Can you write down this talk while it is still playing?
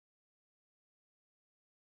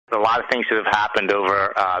A lot of things that have happened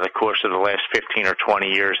over the course of the last 15 or 20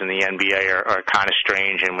 years in the NBA are kind of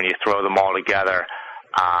strange, and when you throw them all together,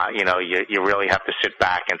 you really have to sit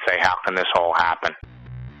back and say, how can this all happen?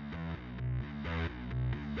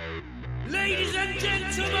 Ladies and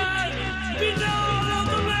gentlemen, Binal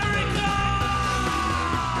of America!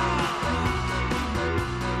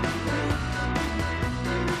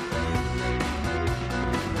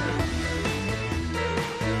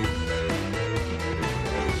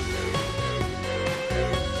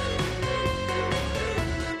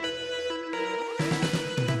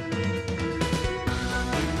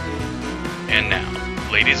 And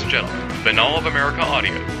now, ladies and gentlemen, Binal of America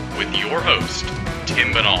Audio with your host,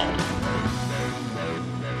 Tim Binal.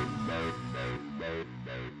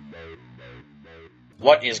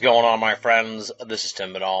 What is going on, my friends? This is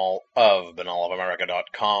Tim Binal of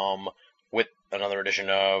BinalofAmerica.com with another edition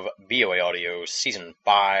of BOA Audio Season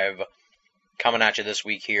 5. Coming at you this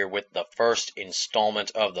week here with the first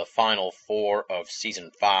installment of the final 4 of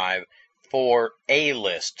Season 5. 4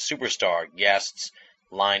 A-list superstar guests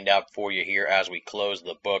lined up for you here as we close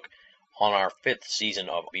the book on our 5th season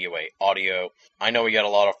of BOA Audio. I know we got a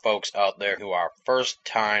lot of folks out there who are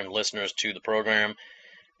first-time listeners to the program,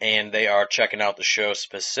 and they are checking out the show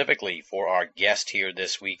specifically for our guest here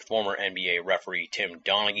this week, former NBA referee Tim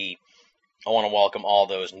Donaghy. I want to welcome all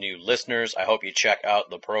those new listeners. I hope you check out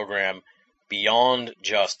the program beyond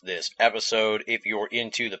just this episode. If you're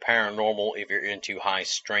into the paranormal, if you're into high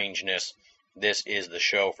strangeness, this is the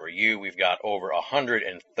show for you. We've got over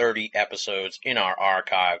 130 episodes in our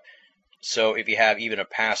archive, so if you have even a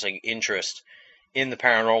passing interest in the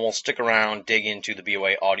paranormal, stick around, dig into the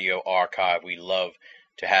BOA Audio archive. We love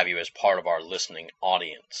to have you as part of our listening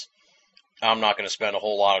audience. I'm not going to spend a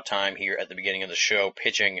whole lot of time here at the beginning of the show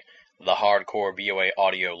pitching the hardcore BOA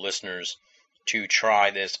Audio listeners to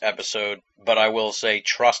try this episode, but I will say,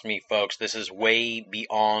 trust me folks, this is way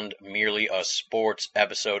beyond merely a sports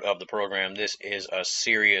episode of the program. This is a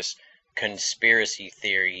serious conspiracy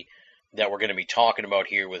theory that we're going to be talking about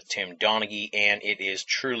here with Tim Donaghy, and it is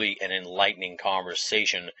truly an enlightening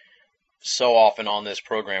conversation. So often on this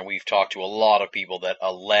program, we've talked to a lot of people that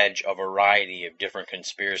allege a variety of different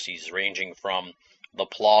conspiracies, ranging from the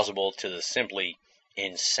plausible to the simply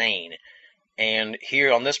insane. And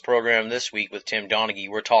here on this program this week with Tim Donaghy,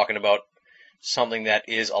 we're talking about something that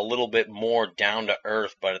is a little bit more down to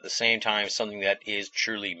earth, but at the same time something that is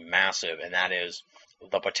truly massive, and that is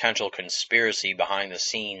the potential conspiracy behind the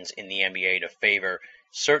scenes in the NBA to favor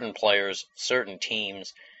certain players, certain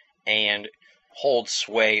teams, and hold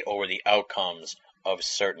sway over the outcomes of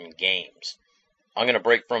certain games. I'm going to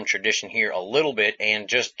break from tradition here a little bit and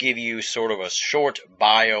just give you sort of a short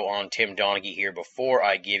bio on Tim Donaghy here before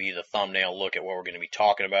I give you the thumbnail look at what we're going to be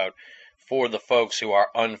talking about for the folks who are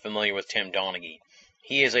unfamiliar with Tim Donaghy.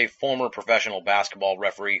 He is a former professional basketball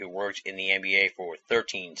referee who worked in the NBA for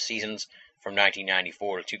 13 seasons from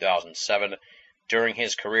 1994 to 2007. During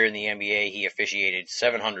his career in the NBA, he officiated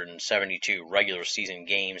 772 regular season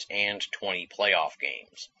games and 20 playoff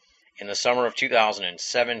games. In the summer of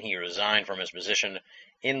 2007, he resigned from his position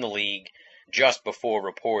in the league just before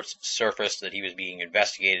reports surfaced that he was being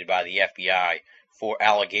investigated by the FBI for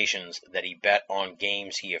allegations that he bet on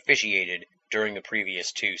games he officiated during the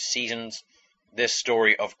previous 2 seasons. This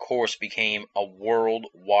story, of course, became a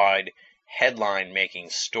worldwide headline-making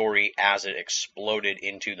story as it exploded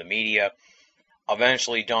into the media.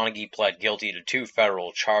 Eventually, Donaghy pled guilty to 2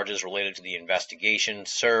 federal charges related to the investigation,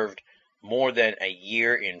 served more than a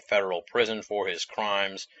year in federal prison for his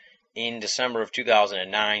crimes. In December of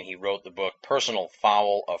 2009, he wrote the book Personal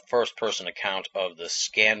Foul, a first-person account of the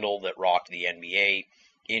scandal that rocked the NBA,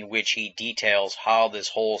 in which he details how this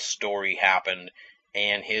whole story happened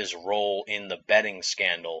and his role in the betting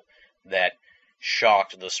scandal that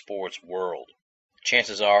shocked the sports world.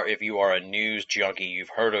 Chances are, if you are a news junkie, you've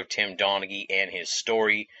heard of Tim Donaghy and his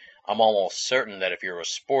story. I'm almost certain that if you're a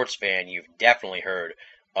sports fan, you've definitely heard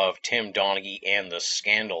of Tim Donaghy and the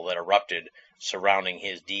scandal that erupted surrounding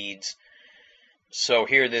his deeds. So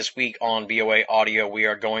here this week on BOA Audio, we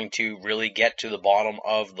are going to really get to the bottom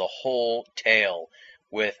of the whole tale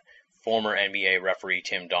with former NBA referee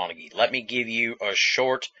Tim Donaghy. Let me give you a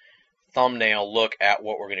short thumbnail look at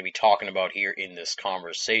what we're going to be talking about here in this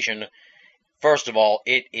conversation. First of all,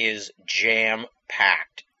 it is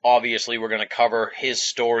jam-packed. Obviously, we're going to cover his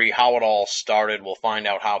story, how it all started. We'll find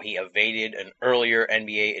out how he evaded an earlier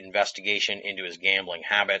NBA investigation into his gambling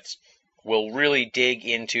habits. We'll really dig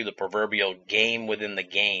into the proverbial game within the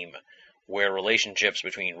game, where relationships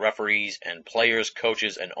between referees and players,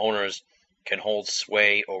 coaches, and owners can hold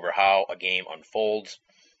sway over how a game unfolds.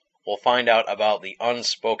 We'll find out about the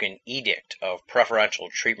unspoken edict of preferential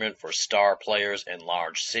treatment for star players in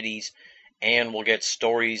large cities, and we'll get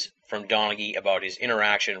stories from Donaghy about his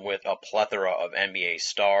interaction with a plethora of NBA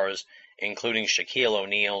stars, including Shaquille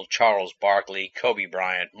O'Neal, Charles Barkley, Kobe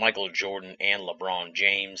Bryant, Michael Jordan, and LeBron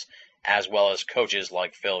James, as well as coaches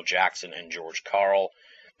like Phil Jackson and George Karl.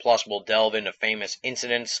 Plus, we'll delve into famous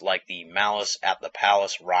incidents like the Malice at the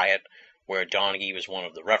Palace riot, where Donaghy was one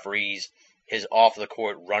of the referees, his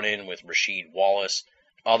off-the-court run-in with Rasheed Wallace,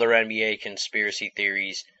 other NBA conspiracy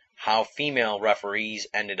theories, how female referees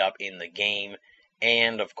ended up in the game,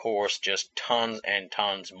 and, of course, just tons and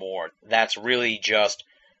tons more. That's really just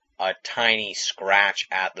a tiny scratch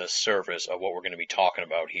at the surface of what we're going to be talking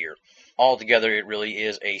about here. Altogether, it really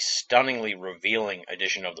is a stunningly revealing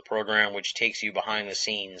edition of the program, which takes you behind the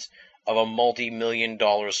scenes of a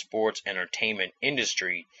multi-million-dollar sports entertainment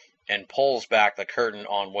industry and pulls back the curtain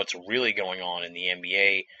on what's really going on in the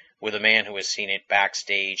NBA with a man who has seen it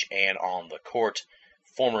backstage and on the court,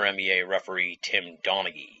 former NBA referee Tim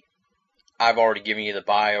Donaghy. I've already given you the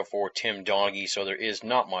bio for Tim Donaghy, so there is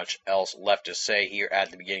not much else left to say here at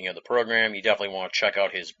the beginning of the program. You definitely want to check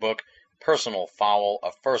out his book, Personal Foul,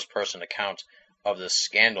 a first-person account of the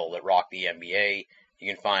scandal that rocked the NBA.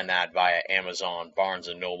 You can find that via Amazon, Barnes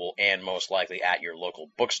 & Noble, and most likely at your local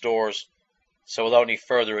bookstores. So without any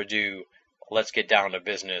further ado, let's get down to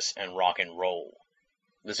business and rock and roll.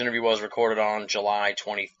 This interview was recorded on July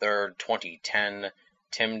 23rd, 2010.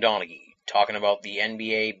 Tim Donaghy talking about the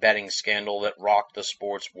NBA betting scandal that rocked the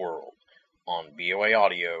sports world on BOA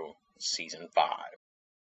Audio, Season 5.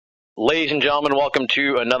 Ladies and gentlemen, welcome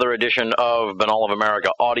to another edition of Binnall of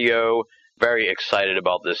America Audio. Very excited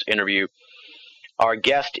about this interview. Our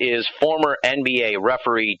guest is former NBA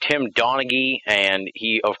referee Tim Donaghy, and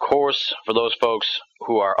he, of course, for those folks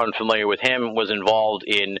who are unfamiliar with him, was involved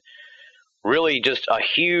in really just a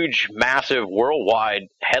huge, massive, worldwide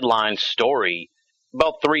headline story.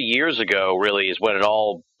 About 3 years ago, really, is when it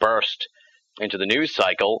all burst into the news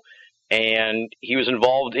cycle, and he was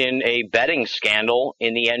involved in a betting scandal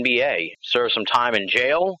in the NBA. Served some time in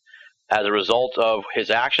jail as a result of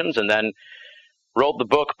his actions, and then wrote the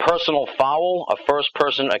book Personal Foul, a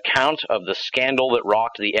first-person account of the scandal that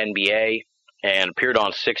rocked the NBA, and appeared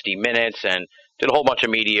on 60 Minutes and did a whole bunch of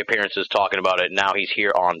media appearances talking about it. Now he's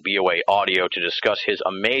here on BOA Audio to discuss his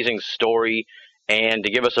amazing story and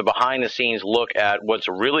to give us a behind-the-scenes look at what's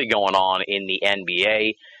really going on in the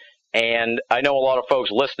NBA. And I know a lot of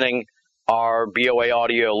folks listening are BOA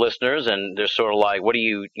Audio listeners, and they're sort of like, what are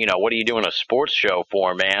you doing a sports show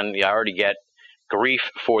for, man? I already get grief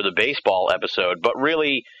for the baseball episode. But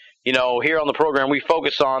really, here on the program, we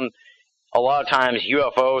focus on a lot of times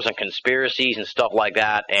UFOs and conspiracies and stuff like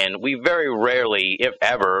that, and we very rarely, if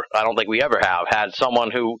ever, I don't think we ever have, had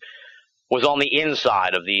someone who was on the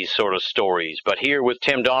inside of these sort of stories. But here with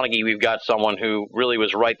Tim Donaghy, we've got someone who really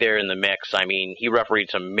was right there in the mix. I mean, he refereed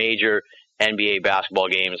some major NBA basketball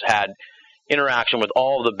games, had interaction with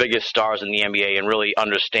all of the biggest stars in the NBA, and really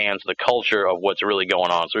understands the culture of what's really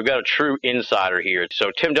going on. So we've got a true insider here.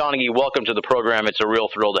 So Tim Donaghy, welcome to the program. It's a real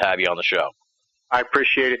thrill to have you on the show. I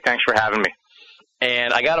appreciate it. Thanks for having me.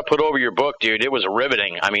 And I got to put over your book, dude. It was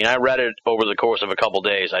riveting. I mean, I read it over the course of a couple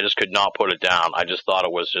days. I just could not put it down. I just thought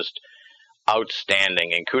it was just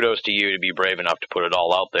outstanding. And kudos to you to be brave enough to put it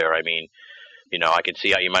all out there. I mean, I could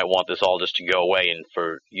see how you might want this all just to go away and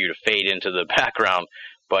for you to fade into the background.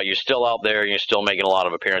 But you're still out there, and you're still making a lot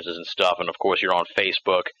of appearances and stuff. And, of course, you're on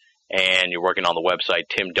Facebook, and you're working on the website,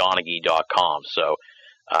 timdonaghy.com. So,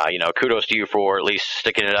 kudos to you for at least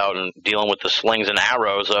sticking it out and dealing with the slings and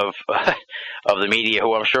arrows of the media,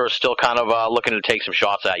 who I'm sure are still kind of looking to take some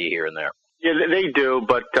shots at you here and there. Yeah, they do,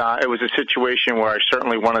 but it was a situation where I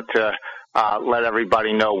certainly wanted to let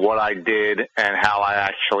everybody know what I did and how I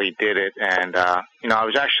actually did it. And, I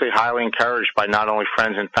was actually highly encouraged by not only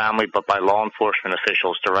friends and family, but by law enforcement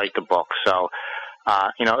officials to write the book. So,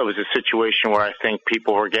 it was a situation where I think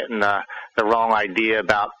people were getting the wrong idea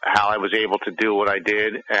about how I was able to do what I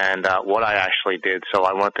did and what I actually did. So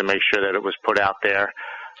I wanted to make sure that it was put out there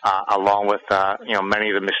along with, many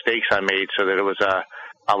of the mistakes I made, so that it was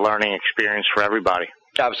a learning experience for everybody.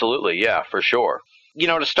 Absolutely, yeah, for sure.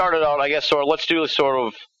 To start it out, I guess, let's do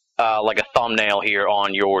like a thumbnail here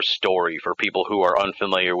on your story for people who are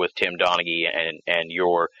unfamiliar with Tim Donaghy and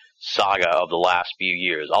your saga of the last few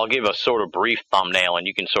years. I'll give a sort of brief thumbnail, and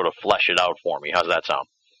you can sort of flesh it out for me. How's that sound?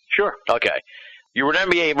 Sure. Okay. You were an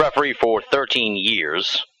NBA referee for 13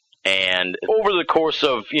 years, and over the course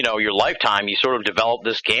of, your lifetime, you sort of developed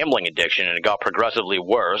this gambling addiction, and it got progressively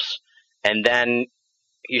worse. And then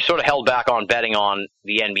you sort of held back on betting on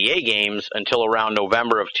the NBA games until around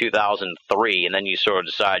November of 2003, and then you sort of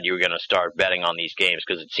decided you were going to start betting on these games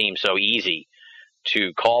because it seemed so easy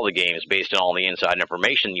to call the games based on all the inside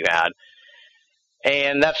information you had.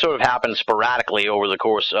 And that sort of happened sporadically over the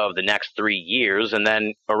course of the next 3 years. And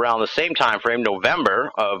then around the same time frame,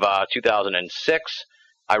 November of 2006,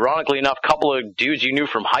 ironically enough, a couple of dudes you knew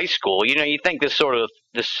from high school. You know, you think this sort of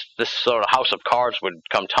house of cards would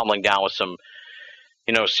come tumbling down with some,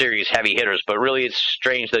 you know, serious heavy hitters. But really, it's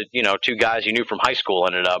strange that, you know, two guys you knew from high school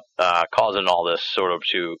ended up causing all this sort of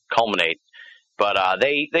to culminate. But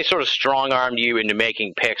they sort of strong-armed you into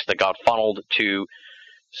making picks that got funneled to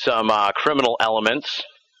some criminal elements,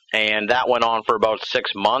 and that went on for about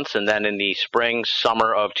 6 months. And then in the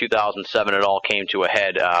summer of 2007, it all came to a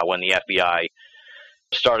head when the FBI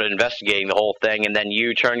started investigating the whole thing, and then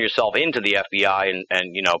you turned yourself into the FBI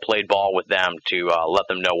and you know, played ball with them to let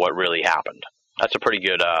them know what really happened. That's a pretty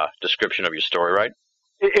good description of your story, right?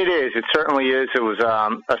 It is. It certainly is. It was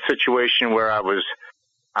a situation where I was,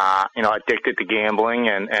 you know, addicted to gambling,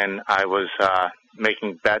 and I was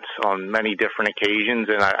making bets on many different occasions,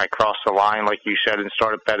 and I crossed the line, like you said, and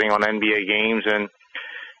started betting on NBA games, and,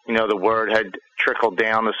 you know, the word had trickled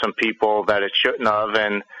down to some people that it shouldn't have,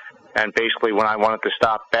 and basically when I wanted to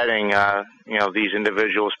stop betting, you know, these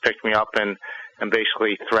individuals picked me up and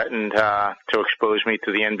basically threatened to expose me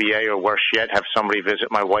to the NBA, or worse yet, have somebody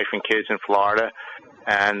visit my wife and kids in Florida,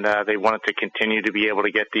 and they wanted to continue to be able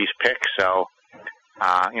to get these picks. So,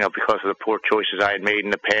 you know, because of the poor choices I had made in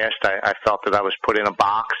the past, I felt that I was put in a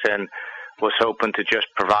box and was hoping to just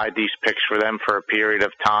provide these picks for them for a period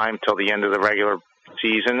of time till the end of the regular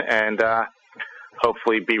season, and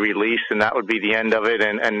hopefully be released, and that would be the end of it,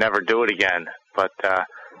 and never do it again. But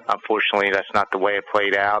unfortunately, that's not the way it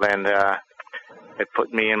played out, and it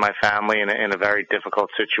put me and my family in a very difficult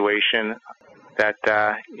situation that,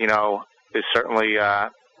 you know, is certainly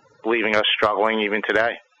leaving us struggling even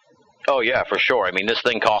today. Oh, yeah, for sure. I mean, this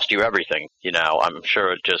thing cost you everything. You know, I'm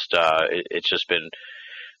sure it's just been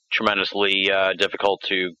tremendously difficult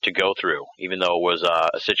to go through, even though it was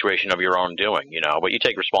a situation of your own doing, you know, but you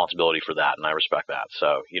take responsibility for that, and I respect that.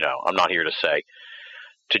 So, you know, I'm not here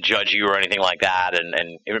to judge you or anything like that, and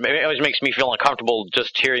it always makes me feel uncomfortable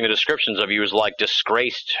just hearing the descriptions of you as, like,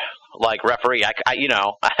 disgraced, like, referee. I you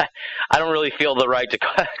know, I don't really feel the right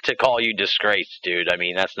to call you disgraced, dude. I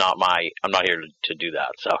mean, I'm not here to do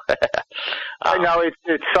that, so. I know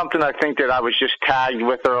it's something I think that I was just tagged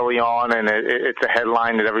with early on, and it's a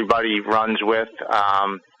headline that everybody runs with.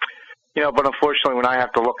 You know, but unfortunately, when I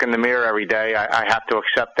have to look in the mirror every day, I have to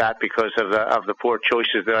accept that because of the poor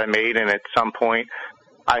choices that I made, and at some point,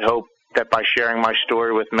 I hope that by sharing my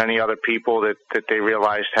story with many other people that they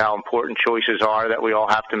realized how important choices are that we all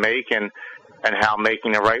have to make, and how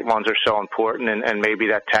making the right ones are so important, and maybe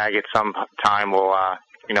that tag at some time will,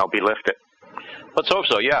 you know, be lifted. Let's hope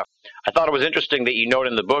so, yeah. I thought it was interesting that you note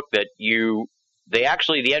in the book that the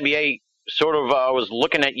NBA sort of was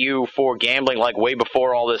looking at you for gambling like way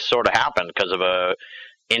before all this sort of happened because of a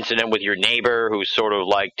incident with your neighbor who sort of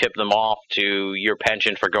like tipped them off to your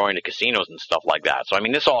penchant for going to casinos and stuff like that. So, I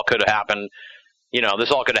mean, this all could have happened, you know,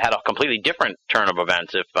 this all could have had a completely different turn of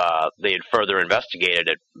events if they had further investigated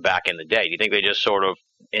it back in the day. Do you think they just sort of,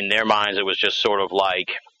 in their minds, it was just sort of like,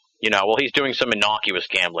 you know, well, he's doing some innocuous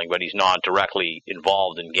gambling, but he's not directly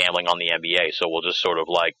involved in gambling on the NBA, so we'll just sort of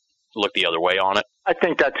like look the other way on it? I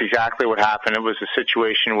think that's exactly what happened. It was a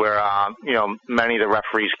situation where, you know, many of the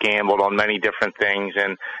referees gambled on many different things,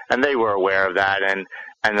 and they were aware of that.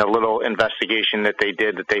 And the little investigation that they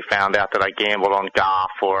did, that they found out that I gambled on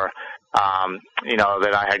golf, or, you know,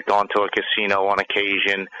 that I had gone to a casino on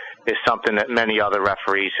occasion, is something that many other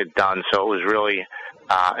referees had done. So it was really,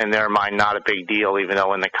 in their mind, not a big deal, even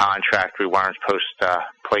though in the contract we weren't supposed to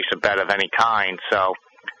place a bet of any kind. So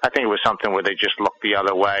I think it was something where they just looked the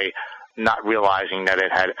other way, not realizing that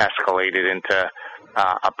it had escalated into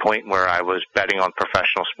a point where I was betting on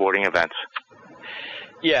professional sporting events.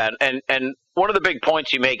 Yeah, and one of the big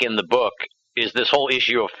points you make in the book is this whole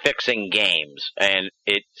issue of fixing games. And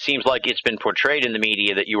it seems like it's been portrayed in the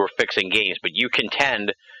media that you were fixing games, but you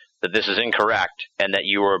contend that this is incorrect and that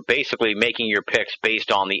you were basically making your picks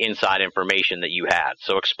based on the inside information that you had.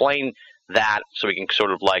 So explain that so we can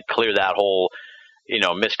sort of like clear that whole, you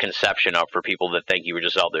know, misconception up for people that think you were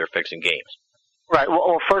just out there fixing games. Right.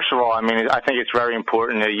 Well, first of all, I mean, I think it's very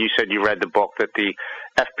important that you said you read the book, that the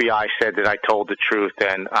FBI said that I told the truth,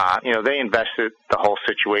 and, you know, they invested the whole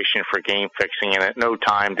situation for game fixing, and at no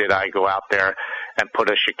time did I go out there and put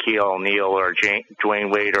a Shaquille O'Neal or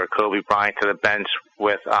Dwayne Wade or Kobe Bryant to the bench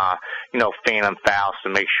with, you know, phantom fouls to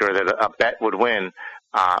make sure that a bet would win.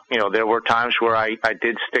 There were times where I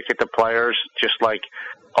did stick it to players, just like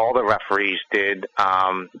all the referees did.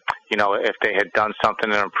 If they had done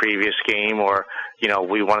something in a previous game, or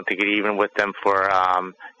we wanted to get even with them for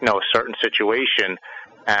a certain situation.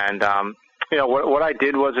 And what I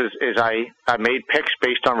did was I made picks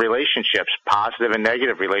based on relationships, positive and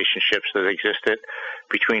negative relationships that existed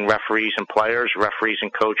between referees and players, referees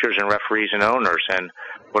and coaches, and referees and owners. And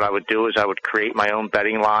what I would do is I would create my own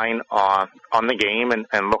betting line on the game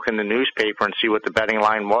and look in the newspaper and see what the betting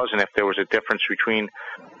line was. And if there was a difference between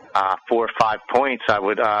 4 or 5 points, I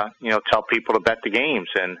would tell people to bet the games.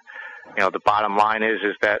 And the bottom line is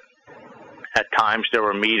that at times there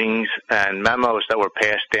were meetings and memos that were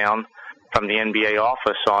passed down from the NBA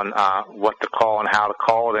office on what to call and how to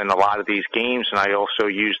call it in a lot of these games, and I also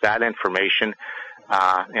used that information,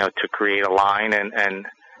 to create a line and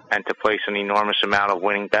to place an enormous amount of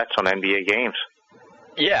winning bets on NBA games.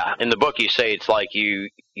 Yeah, in the book you say it's like you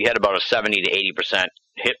had about a 70 to 80%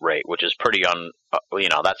 hit rate, which is pretty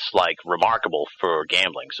that's like remarkable for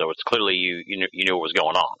gambling. So it's clearly you knew what was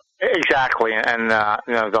going on. Exactly, and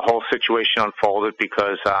the whole situation unfolded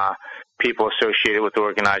because people associated with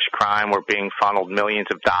organized crime were being funneled millions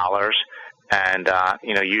of dollars, and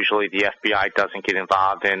usually the FBI doesn't get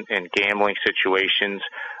involved in gambling situations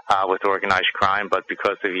with organized crime, but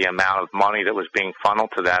because of the amount of money that was being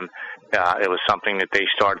funneled to them, it was something that they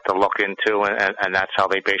started to look into, and that's how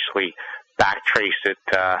they basically backtraced it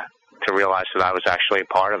to realize that I was actually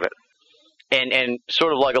a part of it. And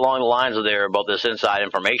sort of like along the lines of there about this inside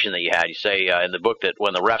information that you had, you say in the book that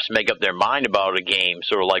when the refs make up their mind about a game,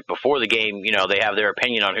 sort of like before the game, they have their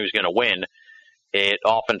opinion on who's going to win, it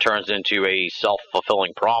often turns into a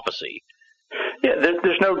self-fulfilling prophecy. Yeah,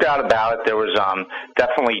 there's no doubt about it. There was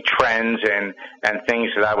definitely trends and things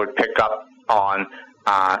that I would pick up on,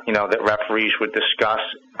 that referees would discuss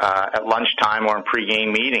at lunchtime or in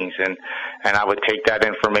pregame meetings, and I would take that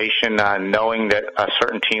information knowing that a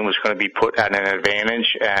certain team was going to be put at an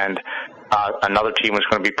advantage and another team was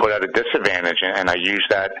going to be put at a disadvantage, and I used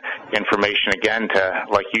that information again to,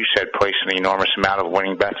 like you said, place an enormous amount of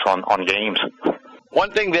winning bets on games.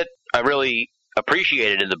 One thing that I really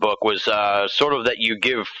appreciated in the book was sort of that you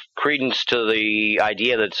give credence to the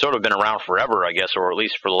idea that's sort of been around forever, I guess, or at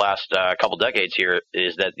least for the last couple decades here,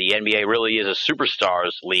 is that the NBA really is a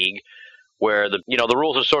superstars league where the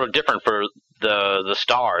rules are sort of different for the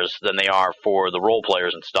stars than they are for the role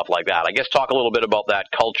players and stuff like that. I guess talk a little bit about that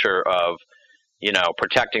culture of,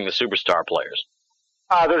 protecting the superstar players.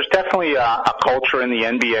 There's definitely a culture in the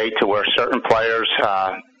NBA to where certain players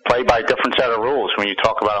play by a different set of rules. When you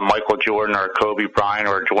talk about a Michael Jordan or a Kobe Bryant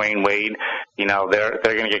or a Dwayne Wade, they're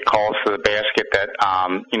going to get calls to the basket that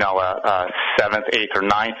a seventh, eighth, or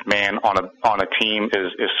ninth man on a team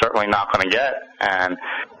is certainly not going to get. And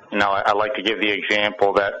I like to give the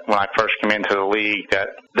example that when I first came into the league, that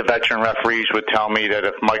the veteran referees would tell me that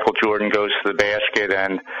if Michael Jordan goes to the basket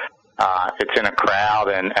and it's in a crowd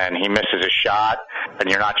and he misses a shot and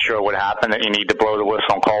you're not sure what happened, that you need to blow the whistle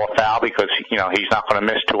and call a foul because, he's not going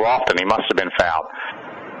to miss too often. He must have been fouled.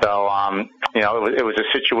 So, it was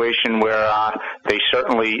a situation where they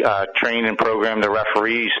certainly trained and programmed the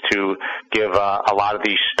referees to give a lot of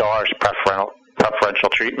these stars preferential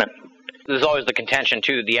treatment. There's always the contention,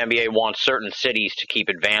 too, that the NBA wants certain cities to keep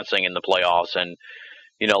advancing in the playoffs and,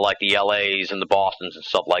 like the LAs and the Bostons and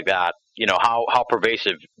stuff like that. How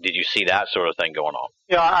pervasive did you see that sort of thing going on?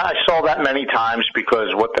 I saw that many times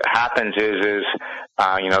because what happens is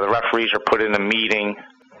the referees are put in a meeting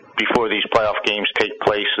before these playoff games take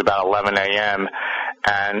place at about 11 a.m.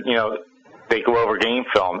 and, they go over game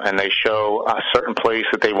film and they show certain plays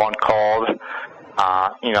that they want called,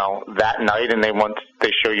 that night, and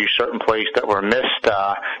they show you certain plays that were missed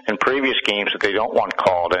in previous games that they don't want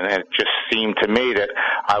called, and it just seemed to me that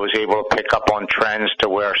I was able to pick up on trends to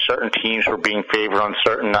where certain teams were being favored on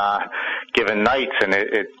certain given nights, and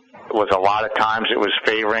it was a lot of times it was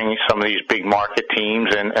favoring some of these big market teams,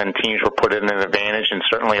 and teams were put in an advantage, and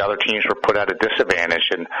certainly other teams were put at a disadvantage,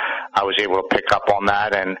 and I was able to pick up on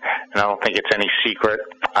that, and I don't think it's any secret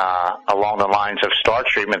along the lines of star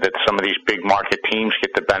treatment that some of these big market teams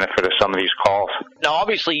get the benefit of some of these calls. Now,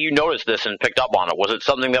 obviously, you noticed this and picked up on it. Was it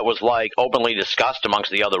something that was, like, openly discussed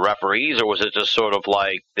amongst the other referees, or was it just sort of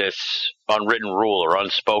like this unwritten rule or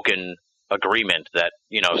unspoken agreement that,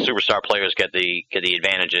 superstar players get the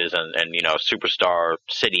advantages and superstar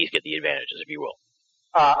cities get the advantages, if you will?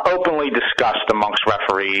 Openly discussed amongst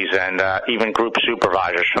referees and even group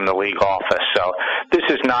supervisors from the league office. So this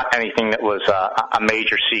is not anything that was a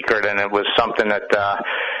major secret, and it was something that,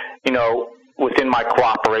 within my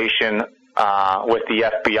cooperation with the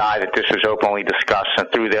FBI that this was openly discussed, and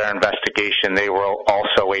through their investigation, they were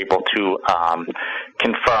also able to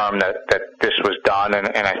confirm that this was done,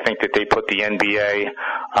 and I think that they put the NBA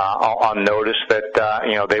on notice that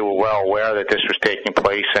they were well aware that this was taking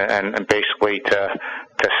place, and basically to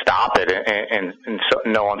stop it in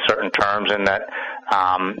no uncertain terms, and that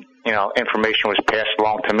information was passed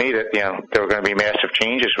along to me that there were going to be massive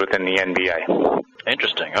changes within the NBA.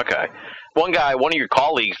 Interesting. Okay. One of your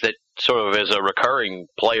colleagues that sort of is a recurring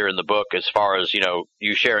player in the book, as far as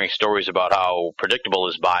you sharing stories about how predictable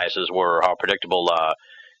his biases were, how predictable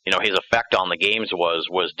his effect on the games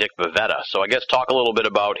was Dick Bavetta. So I guess talk a little bit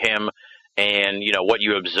about him and what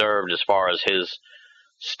you observed as far as his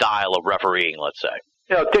style of refereeing, let's say.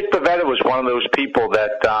 Dick Bavetta was one of those people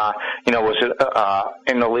that, was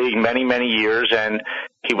in the league many, many years, and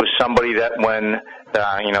he was somebody that when,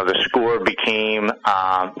 the score became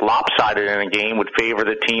lopsided in a game would favor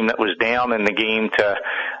the team that was down in the game to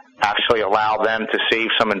actually allow them to save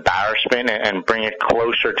some embarrassment and bring it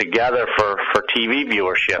closer together for TV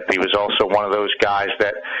viewership. He was also one of those guys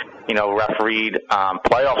that, refereed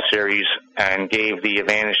playoff series and gave the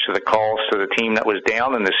advantage to the calls to the team that was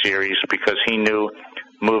down in the series, because he knew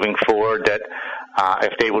moving forward that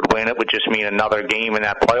if they would win, it would just mean another game in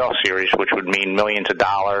that playoff series, which would mean millions of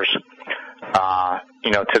dollars,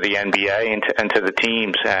 to the NBA and to the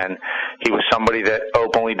teams. And he was somebody that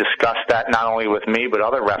openly discussed that not only with me, but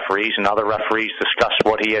other referees, and other referees discussed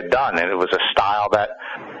what he had done. And it was a style that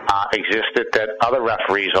existed that other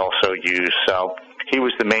referees also used. So he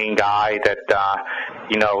was the main guy that,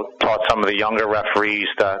 taught some of the younger referees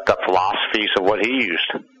the philosophies of what he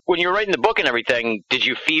used. When you were writing the book and everything, did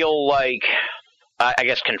you feel like, I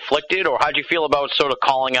guess, conflicted, or how did you feel about sort of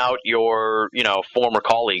calling out your, former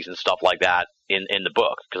colleagues and stuff like that in the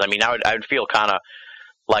book? Because, I would feel kind of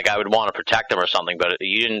like I would want to protect them or something, but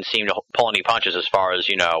you didn't seem to pull any punches as far as,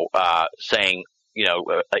 saying,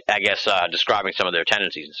 describing some of their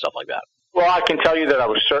tendencies and stuff like that. Well, I can tell you that I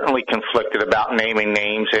was certainly conflicted about naming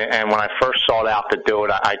names, and when I first sought out to do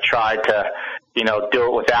it, I tried to, do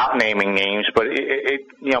it without naming names, but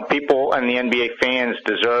people and the NBA fans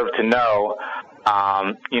deserve to know,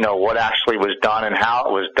 what actually was done and how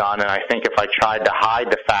it was done, and I think if I tried to hide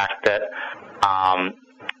the fact that,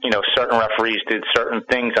 certain referees did certain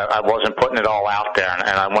things, I wasn't putting it all out there,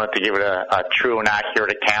 and I wanted to give it a true and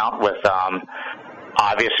accurate account with,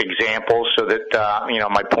 obvious examples so that,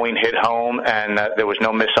 my point hit home and there was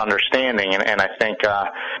no misunderstanding. And I think,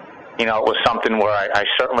 it was something where I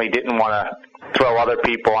certainly didn't want to throw other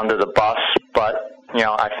people under the bus, but,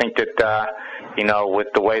 I think that, with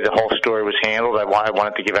the way the whole story was handled, I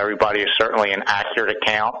wanted to give everybody certainly an accurate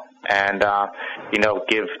account and,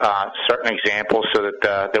 give certain examples so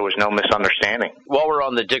that there was no misunderstanding. While we're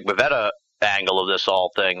on the Dick Bavetta angle of this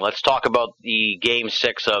whole thing, let's talk about the Game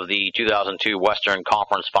 6 of the 2002 Western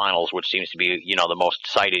Conference Finals, which seems to be, the most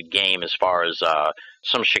cited game as far as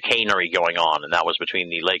some chicanery going on, and that was between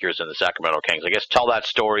the Lakers and the Sacramento Kings. I guess tell that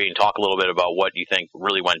story and talk a little bit about what you think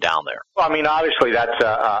really went down there. Well, obviously that's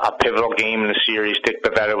a pivotal game in the series. Dick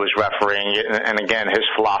Bavetta was refereeing it, and again, his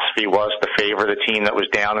philosophy was to favor the team that was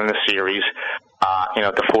down in the series,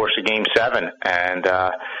 to force a Game 7. And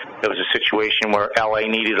it was a situation where LA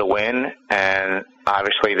needed a win, and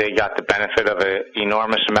obviously they got the benefit of an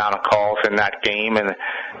enormous amount of calls in that game,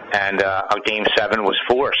 and a Game 7 was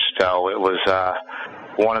forced. So it was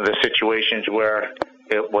one of the situations where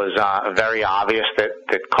it was very obvious that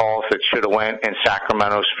calls that should have went in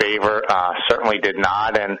Sacramento's favor certainly did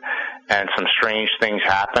not, and some strange things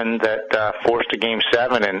happened that forced a Game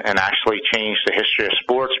 7 and actually changed the history of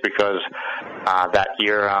sports, because that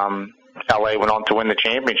year LA went on to win the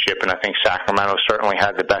championship, and I think Sacramento certainly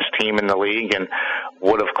had the best team in the league and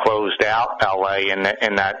would have closed out LA in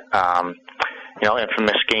that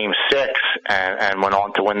infamous Game 6 and went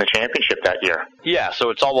on to win the championship that year. Yeah, so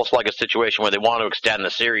it's almost like a situation where they want to extend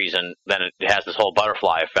the series, and then it has this whole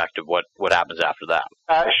butterfly effect of what happens after that.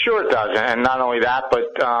 Sure it does, and not only that, but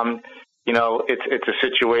it's a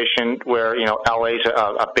situation where LA's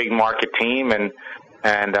a big market team, and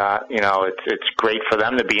it's great for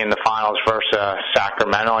them to be in the finals versus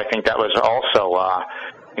Sacramento. I think that was also a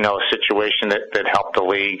situation that helped the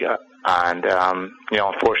league. And,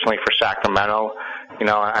 unfortunately for Sacramento,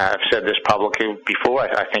 I've said this publicly before,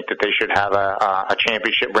 I think that they should have a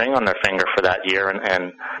championship ring on their finger for that year,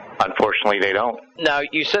 and unfortunately they don't. Now,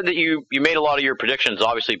 you said that you made a lot of your predictions,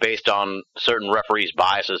 obviously, based on certain referees'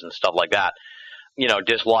 biases and stuff like that,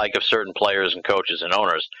 dislike of certain players and coaches and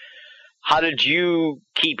owners. How did you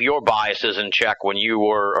keep your biases in check when you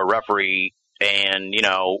were a referee And,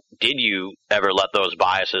 did you ever let those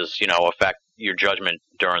biases, affect your judgment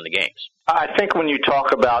during the games? I think when you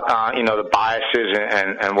talk about, the biases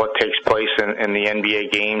and what takes place in the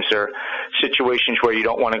NBA games, there are situations where you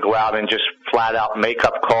don't want to go out and just flat out make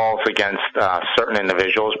up calls against certain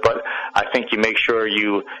individuals, but I think you make sure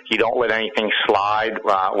you don't let anything slide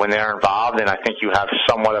when they're involved, and I think you have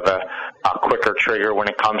somewhat of a quicker trigger when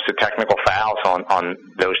it comes to technical fouls on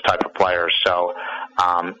those type of players. So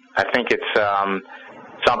I think it's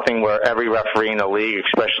something where every referee in the league,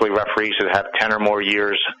 especially referees that have 10 or more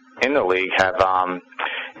years in the league, have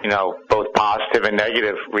both positive and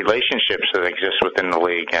negative relationships that exist within the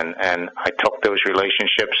league, and I took those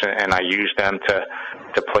relationships and I used them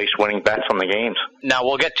to place winning bets on the games. Now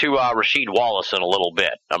we'll get to Rasheed Wallace in a little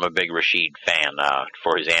bit. I'm a big Rasheed fan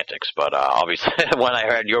for his antics, but obviously when I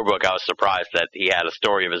read your book, I was surprised that he had a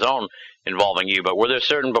story of his own involving you. But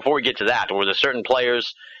before we get to that, were there certain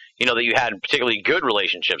players that you had particularly good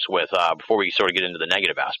relationships with before we sort of get into the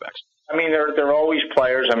negative aspects? I mean, there are always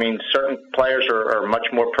players. I mean, certain players are much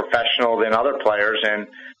more professional than other players,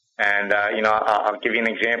 and I'll give you an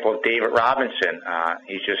example of David Robinson.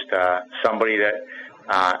 He's just somebody that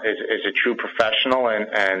is a true professional,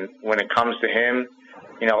 and when it comes to him,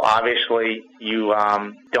 obviously you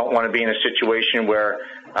don't want to be in a situation where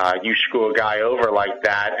you screw a guy over like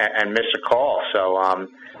that and miss a call. So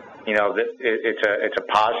it's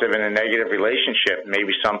a positive and a negative relationship.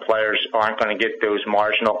 Maybe some players aren't going to get those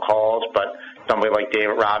marginal calls, but somebody like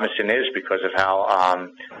David Robinson is, because of how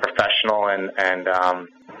professional and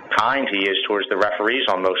kind he is towards the referees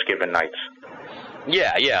on most given nights.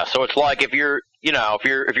 Yeah. So it's like if you're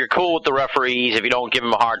cool with the referees, if you don't give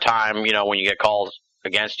them a hard time, when you get calls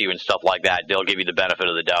against you and stuff like that, they'll give you the benefit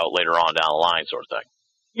of the doubt later on down the line, sort of thing.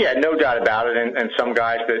 Yeah, no doubt about it. And some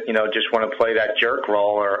guys that, just want to play that jerk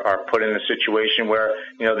role are put in a situation where,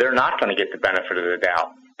 they're not going to get the benefit of the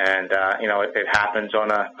doubt. And, it happens on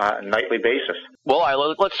a nightly basis.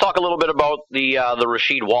 Well, let's talk a little bit about the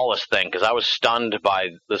Rasheed Wallace thing, because I was stunned by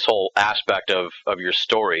this whole aspect of your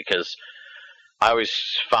story, because I always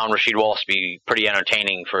found Rasheed Wallace to be pretty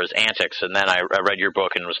entertaining for his antics, and then I read your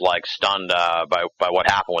book and was stunned by what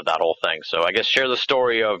happened with that whole thing. So I guess share the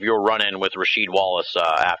story of your run-in with Rasheed Wallace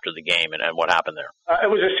after the game and what happened there. It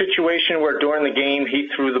was a situation where during the game he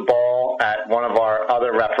threw the ball at one of our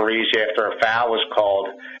other referees after a foul was called,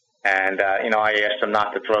 and I asked him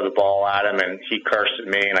not to throw the ball at him, and he cursed at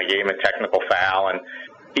me, and I gave him a technical foul, and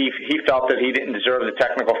he felt that he didn't deserve the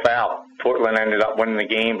technical foul. Portland ended up winning the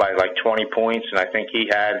game by 20 points, and I think he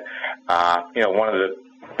had, one of the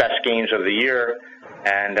best games of the year.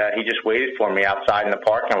 And he just waited for me outside in the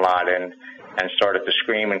parking lot and started to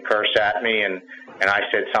scream and curse at me. And I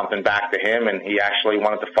said something back to him, and he actually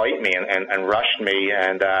wanted to fight me and rushed me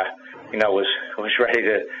and, was ready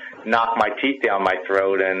to knock my teeth down my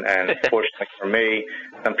throat. And fortunately for me,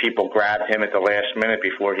 some people grabbed him at the last minute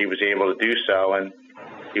before he was able to do so. And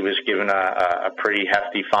he was given a pretty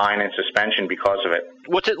hefty fine and suspension because of it.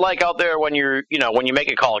 What's it like out there when when you make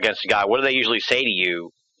a call against a guy? What do they usually say to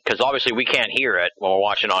you? Because obviously we can't hear it when we're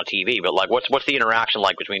watching on TV. But what's the interaction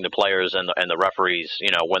like between the players and the referees?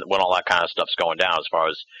 When all that kind of stuff's going down, as far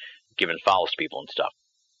as giving fouls to people and stuff.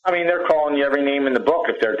 I mean, they're calling you every name in the book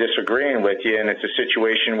if they're disagreeing with you, and it's a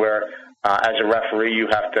situation where, as a referee, you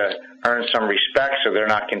have to earn some respect, so they're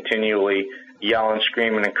not continually yelling,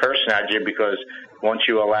 screaming, and cursing at you, because once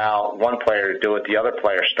you allow one player to do it, the other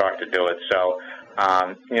players start to do it. So,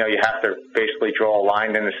 you have to basically draw a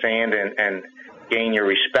line in the sand and gain your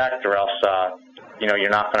respect, or else, you're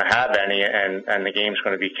not going to have any, and the game's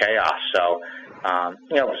going to be chaos. So,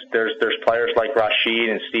 there's players like Rasheed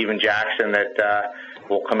and Steven Jackson that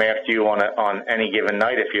will come after you on any given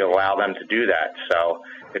night if you allow them to do that. So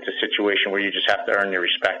it's a situation where you just have to earn your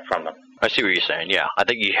respect from them. I see what you're saying, yeah. I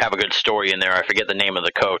think you have a good story in there. I forget the name of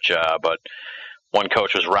the coach, but one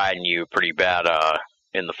coach was riding you pretty bad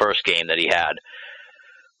in the first game that he had.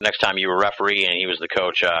 Next time you were referee and he was the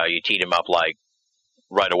coach, you teed him up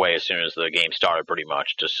right away as soon as the game started, pretty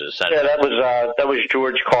much. Just to send that was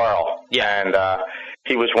George Karl. Yeah, and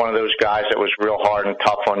he was one of those guys that was real hard and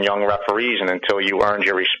tough on young referees, and until you earned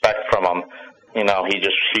your respect from him, he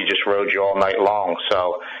just rode you all night long.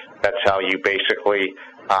 So that's how you basically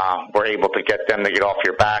were able to get them to get off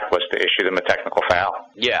your back, was to issue them a technical foul.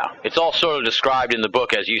 Yeah, it's all sort of described in the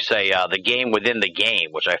book, as you say, the game within the game,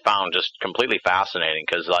 which I found just completely fascinating,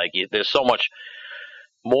 because there's so much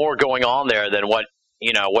more going on there than what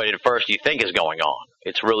at first you think is going on.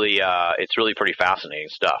 It's really pretty fascinating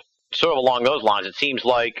stuff. Sort of along those lines, it seems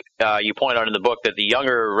like you point out in the book that the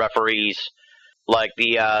younger referees like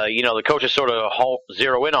the coaches sort of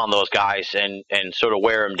zero in on those guys and sort of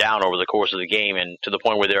wear them down over the course of the game, and to the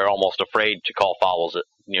point where they're almost afraid to call fouls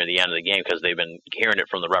near the end of the game because they've been hearing it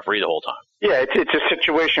from the referee the whole time. Yeah, it's a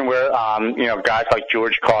situation where guys like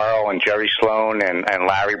George Karl and Jerry Sloan and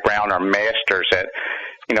Larry Brown are masters at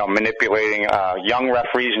manipulating young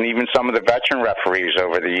referees and even some of the veteran referees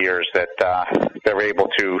over the years, that they're able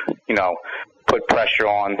to put pressure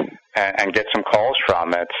on and get some calls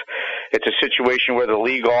from. It's a situation where the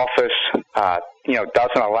league office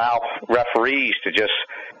doesn't allow referees to just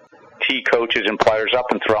tee coaches and players up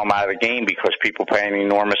and throw them out of the game because people pay an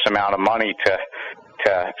enormous amount of money to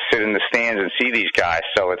sit in the stands and see these guys.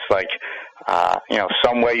 So it's like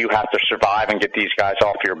some way you have to survive and get these guys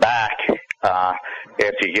off your back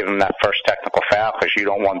after you give them that first technical foul, because you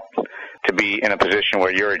don't want to be in a position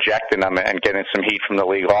where you're ejecting them and getting some heat from the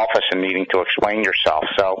league office and needing to explain yourself.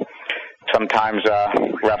 So sometimes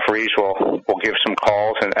referees will give some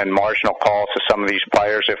calls and marginal calls to some of these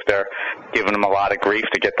players if they're giving them a lot of grief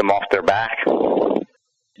to get them off their back.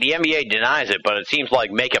 The NBA denies it, but it seems like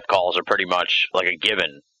makeup calls are pretty much like a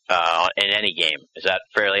given in any game. Is that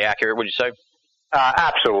fairly accurate, would you say?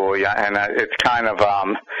 Absolutely, and it's kind of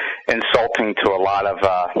insulting to a lot of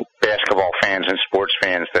basketball fans and sports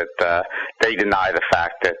fans that they deny the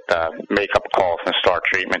fact that makeup calls and star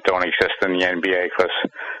treatment don't exist in the NBA, because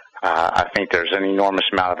I think there's an enormous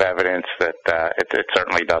amount of evidence that it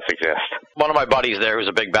certainly does exist. One of my buddies there who's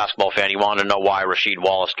a big basketball fan, he wanted to know why Rasheed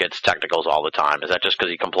Wallace gets technicals all the time. Is that just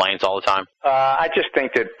because he complains all the time? I just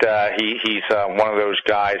think that he's one of those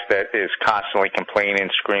guys that is constantly complaining,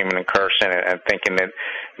 screaming, and cursing, and thinking that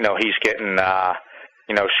he's getting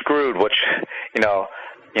screwed, which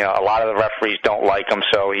a lot of the referees don't like him,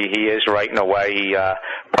 so he is right in a way. He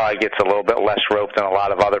probably gets a little bit less rope than a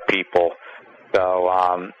lot of other people.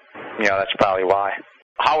 So that's probably why.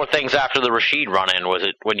 How were things after the Rasheed run-in? Was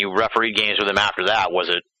it, when you refereed games with him after that, was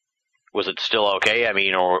it still okay? I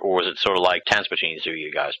mean, or was it sort of like tense between the two of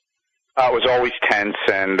you guys? It was always tense,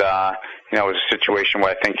 and it was a situation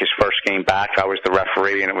where I think his first game back, I was the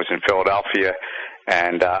referee, and it was in Philadelphia,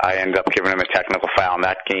 and I ended up giving him a technical foul in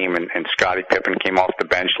that game, and Scottie Pippen came off the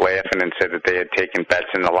bench laughing and said that they had taken bets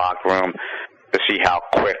in the locker room to see how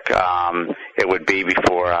quick it would be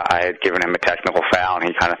before I had given him a technical foul, and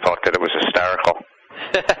he kind of thought that it was hysterical.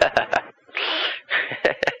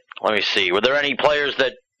 Let me see. Were there any players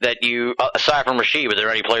that you, aside from Rasheed, were there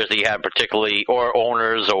any players that you had particularly, or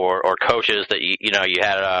owners or coaches that you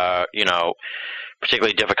had a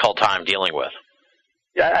particularly difficult time dealing with?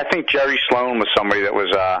 Yeah, I think Jerry Sloan was somebody that was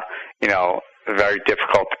very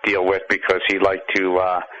difficult to deal with, because he liked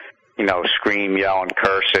to scream, yell, and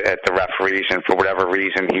curse at the referees, and for whatever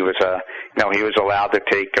reason, he was allowed to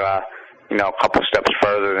take a couple steps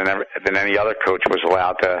further than any other coach was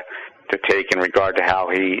allowed to take in regard to how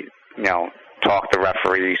he talked to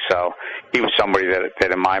referees. So he was somebody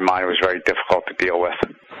that in my mind was very difficult to deal with.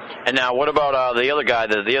 And now, what about the other guy?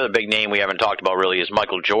 The other big name we haven't talked about really is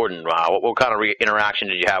Michael Jordan. What kind of interaction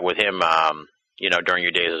did you have with him? During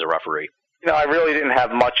your days as a referee? I really didn't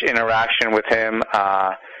have much interaction with him.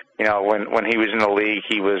 When he was in the league,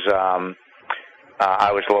 he was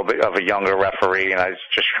I was a little bit of a younger referee, and I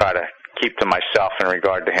just try to keep to myself in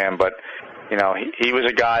regard to him. But he was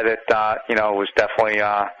a guy that was definitely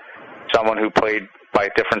someone who played by a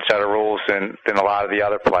different set of rules than a lot of the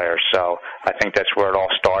other players. So I think that's where it all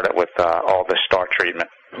started with all this star treatment.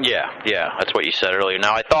 Yeah, that's what you said earlier.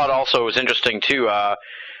 Now, I thought also it was interesting too,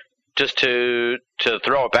 just to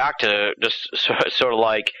throw it back to just sort of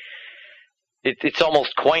like. It's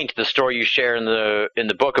almost quaint, the story you share in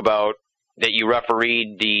the book about that you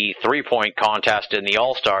refereed the 3-point contest in the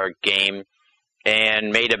All-Star game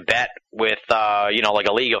and made a bet with like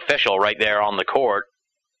a league official right there on the court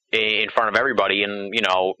in front of everybody, and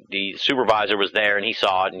the supervisor was there and he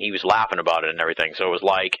saw it and he was laughing about it and everything. So it was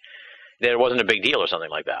like that it wasn't a big deal or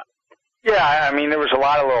something like that. Yeah, I mean, there was a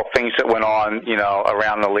lot of little things that went on,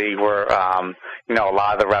 around the league where, a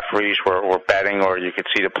lot of the referees were betting, or you could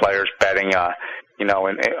see the players betting,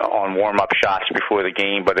 on warm-up shots before the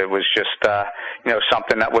game, but it was just,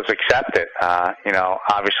 something that was accepted.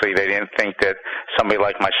 Obviously they didn't think that somebody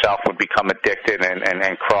like myself would become addicted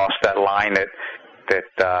and cross that line that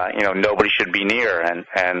nobody should be near.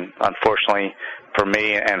 And unfortunately for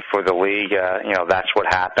me and for the league, that's what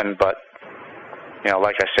happened. But,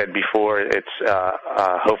 like I said before, it's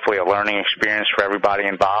hopefully a learning experience for everybody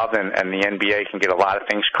involved, and the NBA can get a lot of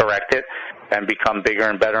things corrected and become bigger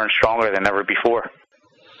and better and stronger than ever before.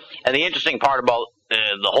 And the interesting part about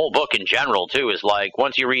the whole book in general, too, is like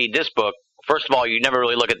once you read this book, first of all, you never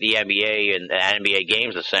really look at the NBA and the NBA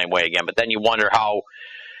games the same way again, but then you wonder how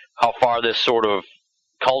how far this sort of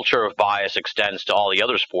culture of bias extends to all the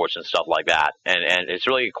other sports and stuff like that. And it's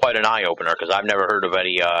really quite an eye-opener because I've never heard of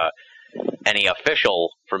any official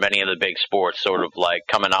from any of the big sports sort of like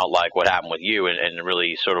coming out like what happened with you and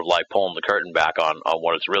really sort of like pulling the curtain back on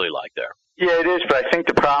what it's really like there. Yeah, it is, but I think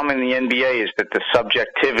the problem in the NBA is that the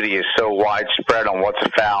subjectivity is so widespread on what's a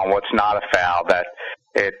foul and what's not a foul that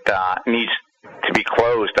it needs to be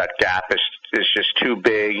closed. That gap is just too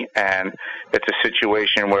big, and it's a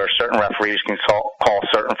situation where certain referees can call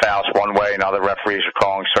certain fouls one way and other referees are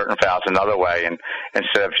calling certain fouls another way, and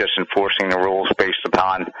instead of just enforcing the rules based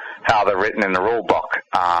upon how they're written in the rule book.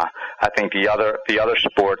 I think the other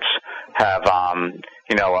sports have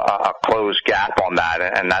a closed gap on that,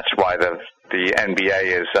 and that's why the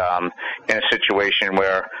NBA is in a situation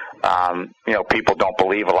where people don't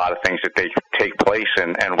believe a lot of things that they take place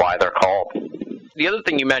and why they're called. The other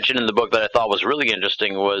thing you mentioned in the book that I thought was really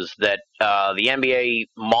interesting was that the NBA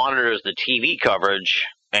monitors the TV coverage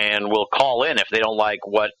and will call in if they don't like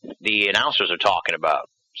what the announcers are talking about.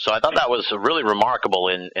 So I thought that was really remarkable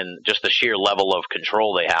in just the sheer level of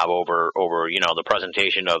control they have over the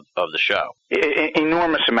presentation of the show.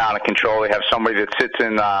 Enormous amount of control. They have somebody that sits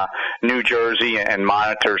in New Jersey and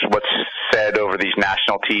monitors what's said over these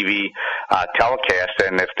national TV telecasts,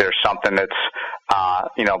 and if there's something that's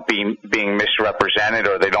being misrepresented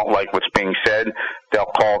or they don't like what's being said, they'll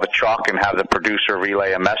call the truck and have the producer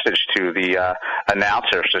relay a message to the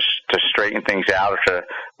announcers to straighten things out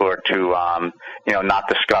or to not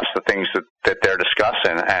discuss the things that they're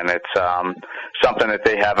discussing. And it's something that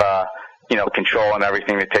they have control on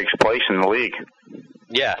everything that takes place in the league.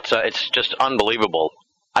 Yeah, it's just unbelievable.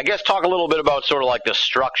 I guess talk a little bit about sort of like the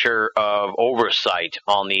structure of oversight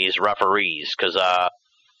on these referees, because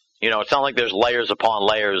it's not like there's layers upon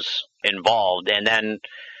layers involved. And then,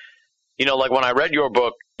 like when I read your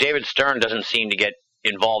book, David Stern doesn't seem to get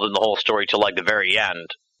involved in the whole story till like the very end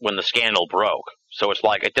when the scandal broke. So it's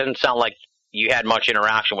like, it doesn't sound like you had much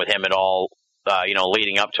interaction with him at all,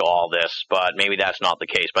 leading up to all this, but maybe that's not the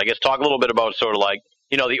case. But I guess talk a little bit about sort of like,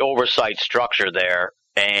 the oversight structure there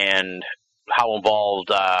and how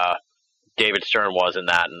involved David Stern was in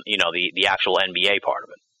that and, the actual NBA part of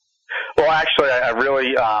it. Well, actually, I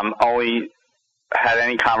really only had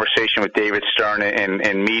any conversation with David Stern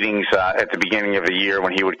in meetings at the beginning of the year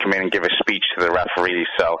when he would come in and give a speech to the referees.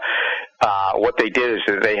 So what they did is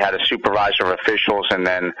that they had a supervisor of officials and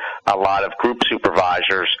then a lot of group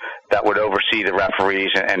supervisors that would oversee the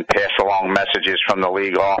referees and pass along messages from the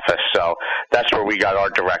league office. So that's where we got our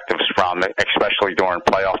directives from, especially during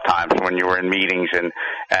playoff times when you were in meetings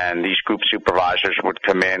and these group supervisors would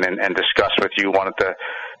come in and discuss with you one of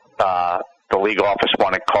the league office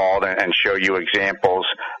wanted called and show you examples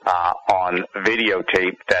on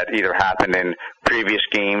videotape that either happened in previous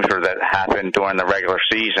games or that happened during the regular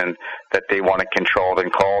season that they wanted controlled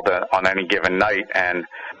and called on any given night. And,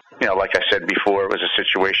 like I said before, it was a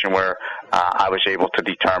situation where I was able to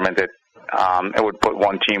determine that it would put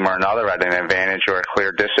one team or another at an advantage or a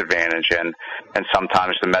clear disadvantage. And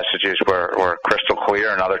sometimes the messages were crystal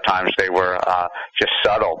clear and other times they were just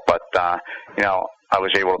subtle. But, I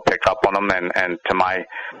was able to pick up on them and to my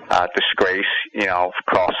disgrace,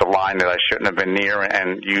 cross a line that I shouldn't have been near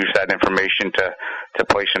and use that information to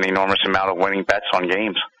place an enormous amount of winning bets on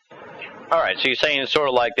games. All right, so you're saying it's sort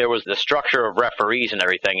of like there was the structure of referees and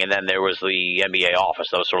everything, and then there was the NBA office.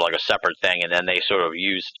 That was sort of like a separate thing, and then they sort of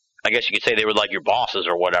used, I guess you could say they were like your bosses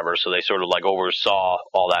or whatever, so they sort of like oversaw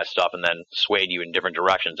all that stuff and then swayed you in different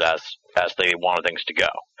directions as they wanted things to go.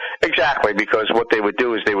 Exactly, because what they would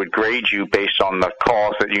do is they would grade you based on the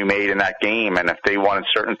calls that you made in that game, and if they wanted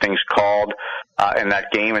certain things called in that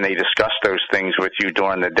game and they discussed those things with you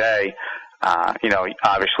during the day,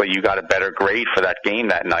 obviously you got a better grade for that game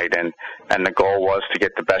that night, and the goal was to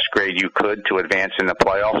get the best grade you could to advance in the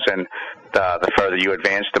playoffs, and the further you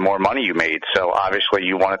advanced, the more money you made. So obviously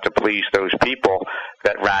you wanted to please those people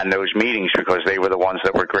that ran those meetings because they were the ones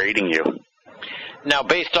that were grading you. Now,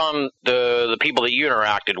 based on the people that you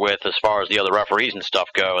interacted with as far as the other referees and stuff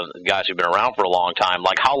go, and the guys who've been around for a long time,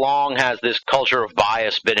 like how long has this culture of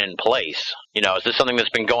bias been in place? Is this something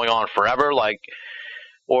that's been going on forever,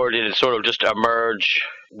 or did it sort of just emerge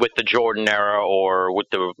with the Jordan era or with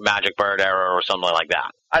the Magic Bird era or something like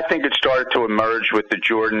that? I think it started to emerge with the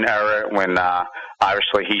Jordan era when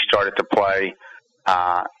obviously he started to play,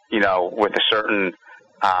 with a certain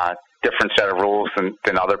different set of rules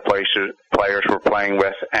than other players were playing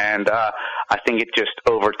with. And I think it just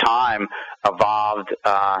over time evolved,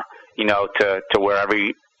 to where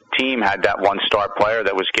every team had that one star player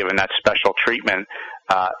that was given that special treatment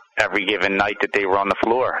every given night that they were on the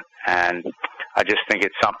floor. And I just think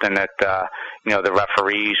it's something that, the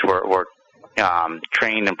referees were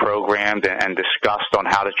trained and programmed and discussed on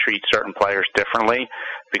how to treat certain players differently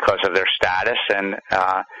because of their status, and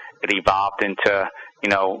it evolved into,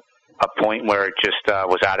 a point where it just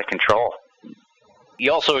was out of control.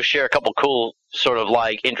 You also share a couple cool, sort of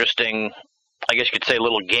like interesting, I guess you could say,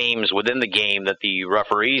 little games within the game that the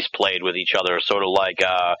referees played with each other, sort of like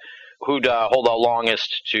who'd hold out longest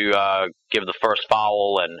to give the first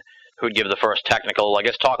foul and who'd give the first technical. I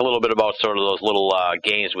guess talk a little bit about sort of those little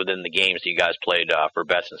games within the games that you guys played for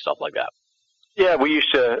bets and stuff like that. Yeah, we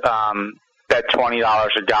used to bet $20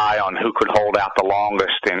 a guy on who could hold out the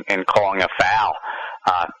longest in calling a foul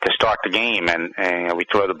to start the game, and we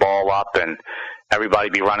throw the ball up and everybody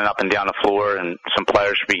be running up and down the floor, and some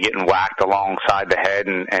players would be getting whacked alongside the head,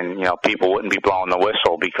 and people wouldn't be blowing the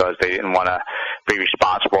whistle because they didn't want to be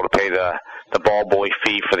responsible to pay the ball boy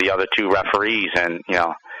fee for the other two referees. And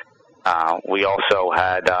we also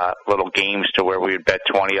had little games to where we would bet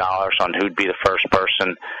 $20 on who'd be the first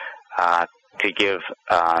person to give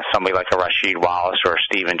somebody like a Rasheed Wallace or a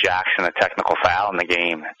Steven Jackson a technical foul in the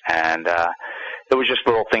game. And it was just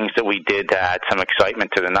little things that we did to add some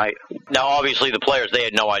excitement to the night. Now, obviously, the players, they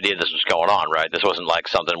had no idea this was going on, right? This wasn't like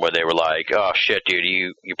something where they were like, oh, shit, dude,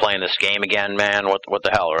 you playing this game again, man? What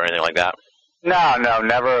the hell, or anything like that? No,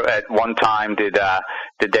 never at one time did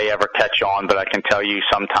they ever catch on, but I can tell you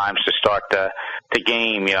sometimes to start the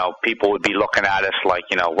game, people would be looking at us like,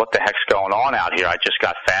 what the heck's going on out here? I just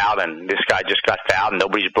got fouled, and this guy just got fouled, and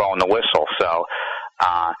nobody's blowing the whistle. So,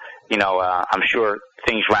 I'm sure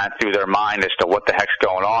things ran through their mind as to what the heck's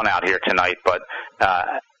going on out here tonight, but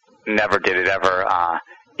never did it ever,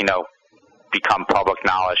 become public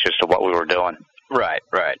knowledge as to what we were doing. Right.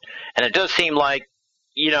 And it does seem like,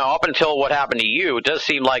 up until what happened to you, it does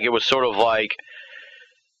seem like it was sort of like,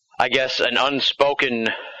 I guess, an unspoken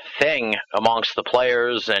thing amongst the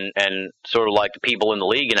players and sort of like the people in the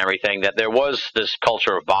league and everything, that there was this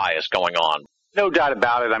culture of bias going on. No doubt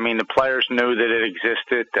about it. I mean, the players knew that it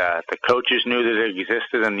existed, the coaches knew that it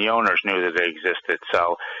existed, and the owners knew that it existed.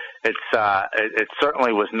 So it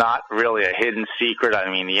certainly was not really a hidden secret. I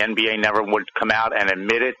mean, the NBA never would come out and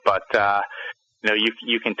admit it, but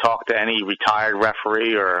you can talk to any retired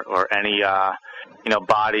referee or any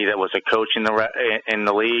body that was a coach in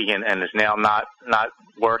the league and is now not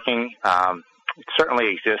working. It certainly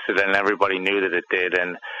existed, and everybody knew that it did,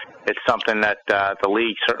 and it's something that the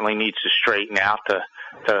league certainly needs to straighten out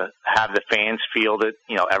to have the fans feel that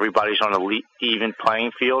everybody's on an even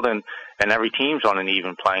playing field, and every team's on an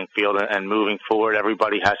even playing field, and moving forward,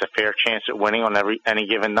 everybody has a fair chance at winning on any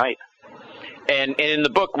given night. And in the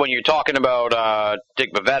book, when you're talking about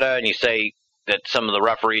Dick Bavetta, and you say that some of the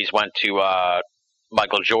referees went to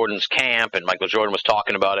Michael Jordan's camp, and Michael Jordan was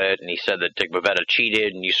talking about it, and he said that Dick Bavetta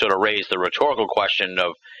cheated, and you sort of raised the rhetorical question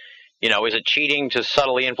of, is it cheating to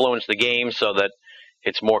subtly influence the game so that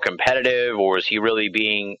it's more competitive, or is he really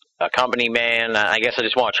being a company man? I guess I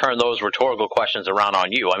just want to turn those rhetorical questions around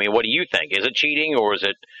on you. I mean, what do you think? Is it cheating, or is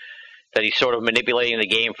it that he's sort of manipulating the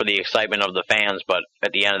game for the excitement of the fans, but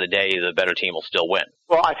at the end of the day, the better team will still win?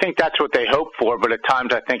 Well, I think that's what they hope for, but at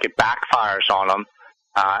times I think it backfires on them.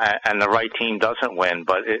 And the right team doesn't win.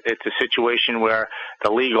 But it's a situation where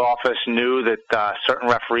the league office knew that certain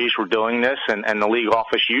referees were doing this, and the league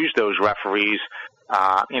office used those referees,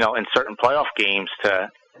 in certain playoff games to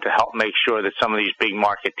help make sure that some of these big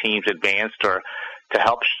market teams advanced, or to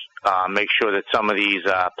help make sure that some of these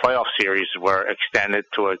playoff series were extended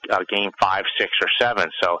to a game 5, 6, or 7.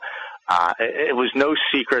 So it was no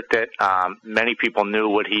secret that many people knew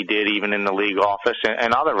what he did, even in the league office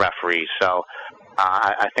and other referees. So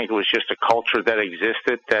I think it was just a culture that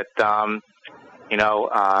existed that,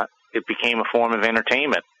 it became a form of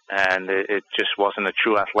entertainment, and it just wasn't a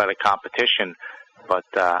true athletic competition. But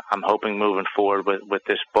I'm hoping moving forward with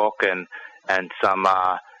this book and some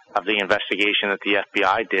of the investigation that the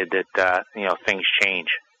FBI did that, things change.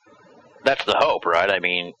 That's the hope, right? I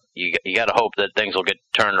mean, you got to hope that things will get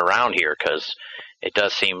turned around here, because it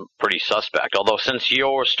does seem pretty suspect. Although since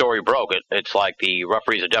your story broke, it's like the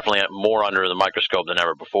referees are definitely more under the microscope than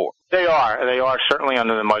ever before. They are certainly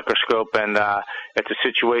under the microscope, and it's a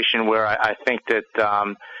situation where I think that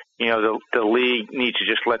the league needs to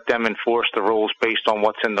just let them enforce the rules based on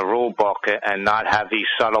what's in the rule book, and not have these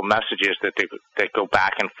subtle messages that go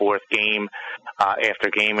back and forth game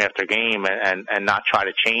after game after game, and not try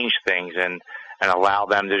to change things, and allow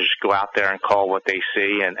them to just go out there and call what they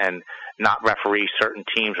see, and not referee certain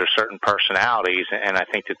teams or certain personalities. And I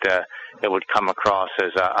think that it would come across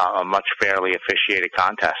as a much fairly officiated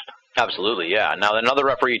contest. Absolutely, yeah. Now, another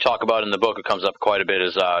referee you talk about in the book who comes up quite a bit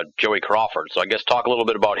is Joey Crawford. So I guess talk a little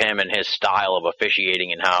bit about him and his style of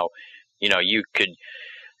officiating, and how you could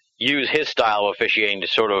use his style of officiating to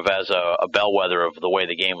sort of as a bellwether of the way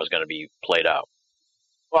the game was going to be played out.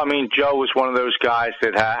 Well, I mean, Joe was one of those guys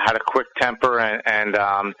that had a quick temper and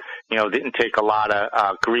didn't take a lot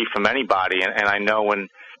of grief from anybody. And I know when,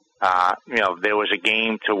 there was a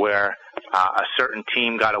game to where a certain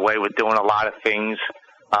team got away with doing a lot of things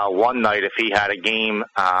one night, if he had a game,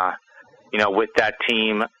 with that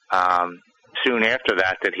team soon after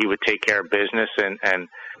that he would take care of business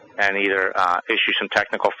and either issue some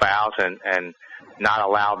technical fouls and not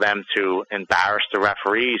allow them to embarrass the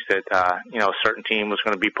referees that, a certain team was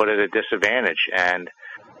going to be put at a disadvantage. And,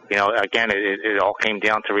 again, it all came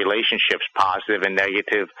down to relationships, positive and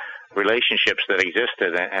negative relationships that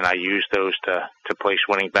existed, and I used those to place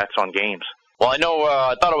winning bets on games. Well, I know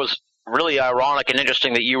I thought it was really ironic and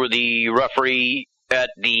interesting that you were the referee at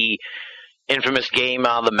the infamous game,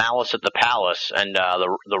 the Malice at the Palace, and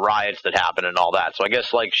the riots that happened and all that. So I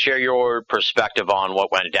guess, share your perspective on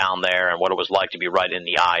what went down there and what it was like to be right in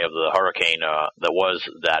the eye of the hurricane that was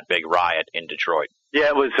that big riot in Detroit. Yeah,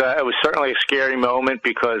 it was certainly a scary moment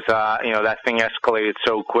because, that thing escalated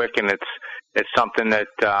so quick, and it's something that,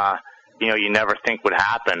 you never think would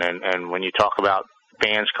happen. And when you talk about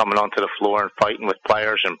fans coming onto the floor and fighting with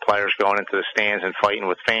players and players going into the stands and fighting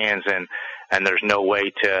with fans and there's no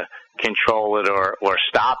way to control it or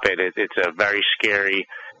stop it, it's a very scary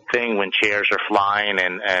thing when chairs are flying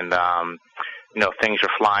and things are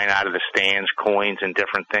flying out of the stands, coins and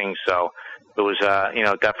different things. So it was,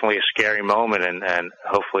 definitely a scary moment, and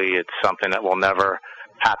hopefully it's something that will never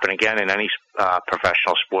happen again in any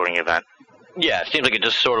professional sporting event. Yeah, it seems like it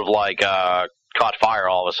just sort of caught fire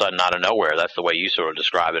all of a sudden out of nowhere. That's the way you sort of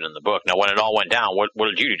describe it in the book. Now, when it all went down, what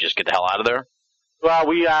did you do? Just get the hell out of there? Well,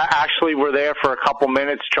 we actually were there for a couple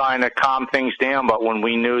minutes trying to calm things down, but when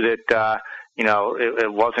we knew that,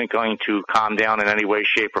 it wasn't going to calm down in any way,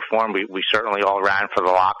 shape, or form, we certainly all ran for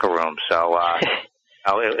the locker room. So,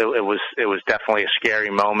 it was definitely a scary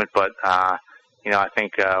moment, but, I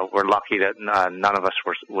think we're lucky that none of us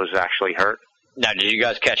was actually hurt. Now, did you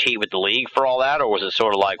guys catch heat with the league for all that, or was it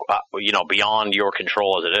sort of beyond your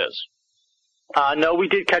control as it is? No, we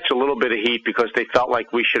did catch a little bit of heat because they felt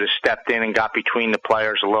like we should have stepped in and got between the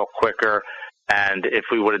players a little quicker. And if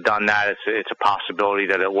we would have done that, it's a possibility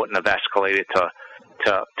that it wouldn't have escalated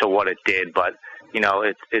to what it did. But,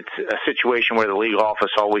 it's a situation where the league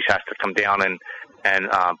office always has to come down and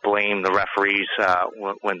blame the referees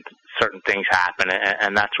when certain things happen,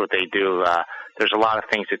 and that's what they do. There's a lot of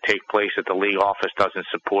things that take place that the league office doesn't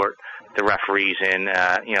support the referees in,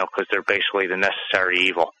 because they're basically the necessary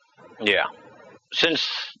evil. Yeah. Since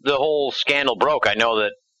the whole scandal broke, I know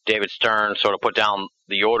that David Stern sort of put down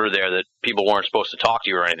the order there that people weren't supposed to talk to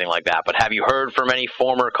you or anything like that. But have you heard from any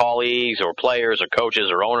former colleagues or players or coaches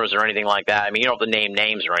or owners or anything like that? I mean, you don't have to name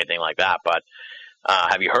names or anything like that, but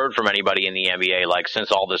have you heard from anybody in the NBA,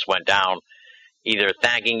 since all this went down, either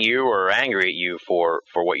thanking you or angry at you for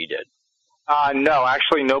what you did? No,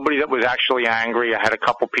 actually, nobody that was actually angry. I had a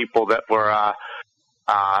couple people that were,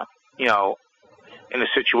 in a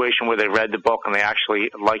situation where they read the book and they actually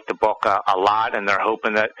liked the book a lot, and they're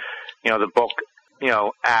hoping that, the book,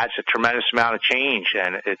 adds a tremendous amount of change.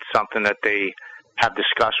 And it's something that they have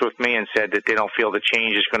discussed with me and said that they don't feel the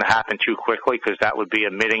change is going to happen too quickly, because that would be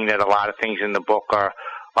admitting that a lot of things in the book are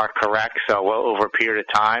correct. So over a period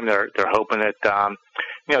of time, they're hoping that,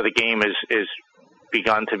 the game is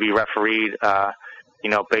begun to be refereed,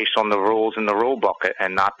 based on the rules in the rule book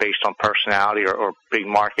and not based on personality or big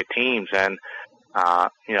market teams. And,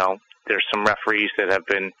 there's some referees that have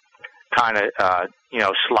been kind of,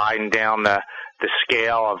 sliding down the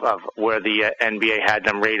scale of where the NBA had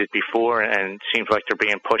them rated before, and it seems like they're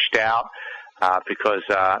being pushed out because,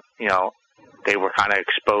 they were kind of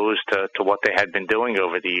exposed to what they had been doing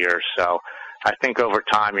over the years. So I think over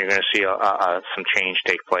time you're going to see some change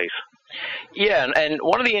take place. Yeah, and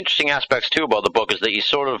one of the interesting aspects, too, about the book is that you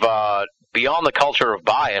sort of, beyond the culture of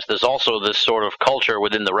bias, there's also this sort of culture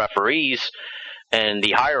within the referees and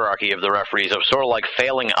the hierarchy of the referees of sort of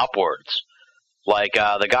failing upwards.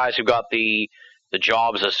 The guys who got the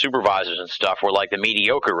jobs as supervisors and stuff were the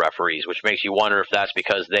mediocre referees, which makes you wonder if that's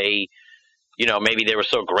because they, maybe they were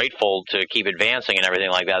so grateful to keep advancing and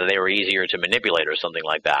everything like that they were easier to manipulate or something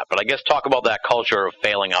like that. But I guess talk about that culture of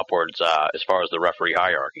failing upwards as far as the referee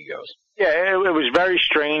hierarchy goes. Yeah, it was very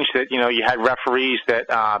strange that, you had referees that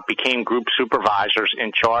became group supervisors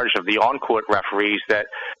in charge of the on-court referees that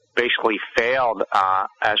basically failed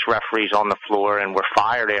as referees on the floor and were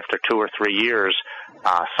fired after 2 or 3 years.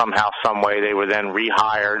 Somehow, some way, they were then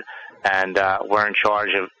rehired and were in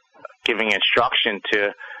charge of giving instruction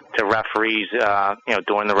to referees,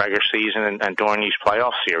 during the regular season and during these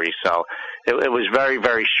playoff series. So it was very,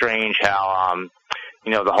 very strange how,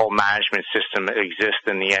 the whole management system exists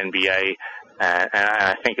in the NBA. And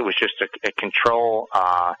I think it was just a control,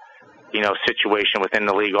 situation within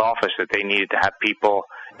the league office that they needed to have people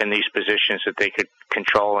in these positions that they could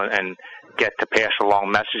control and get to pass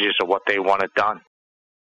along messages of what they wanted done.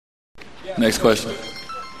 Next question.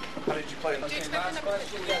 How did you play?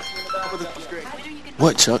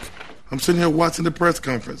 What, Chuck? I'm sitting here watching the press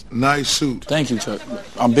conference. Nice suit. Thank you, Chuck.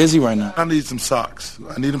 I'm busy right now. I need some socks.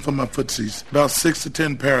 I need them for my footsies. About 6 to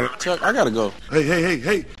 10 pair. Chuck, I gotta go.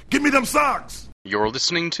 Hey, give me them socks! You're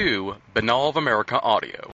listening to Banal of America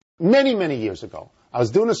Audio. Many, many years ago, I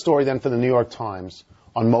was doing a story then for the New York Times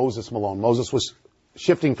on Moses Malone. Moses was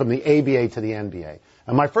shifting from the ABA to the NBA.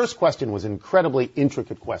 And my first question was an incredibly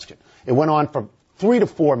intricate question. It went on for 3 to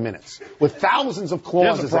 4 minutes with thousands of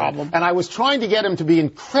clauses. And I was trying to get him to be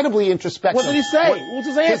incredibly introspective. What did he say? What's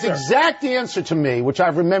his answer? His exact answer to me, which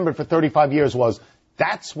I've remembered for 35 years, was,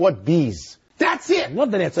 that's what bees. That's it.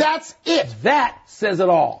 Love that answer. That's it. That says it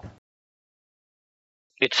all.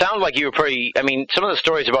 It sounds like you were some of the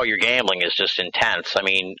stories about your gambling is just intense. I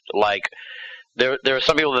mean, like, there are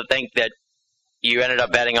some people that think that you ended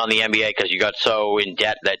up betting on the NBA because you got so in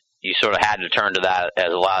debt that you sort of had to turn to that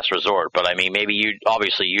as a last resort. But, I mean, maybe you'd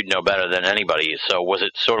know better than anybody. So was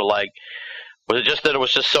it sort of like, was it just that it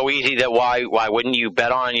was just so easy that why wouldn't you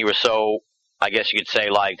bet on it? You were so, I guess you could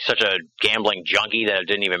say, like, such a gambling junkie that it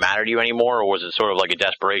didn't even matter to you anymore? Or was it sort of like a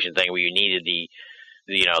desperation thing where you needed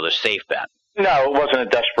the safe bet? No, it wasn't a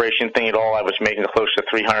desperation thing at all. I was making close to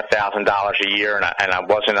 $300,000 a year, and I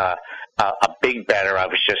wasn't a big bettor. I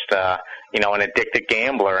was just, an addicted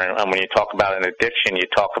gambler. And when you talk about an addiction, you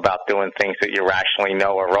talk about doing things that you rationally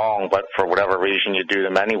know are wrong, but for whatever reason you do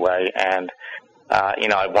them anyway. And,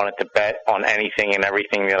 I wanted to bet on anything and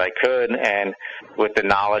everything that I could. And with the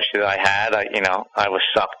knowledge that I had, I was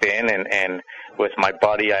sucked in. And with my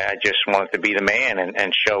buddy, I just wanted to be the man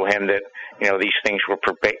and show him that, these things were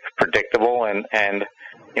predictable. And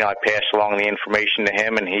I passed along the information to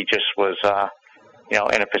him, and he just was,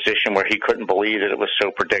 in a position where he couldn't believe that it was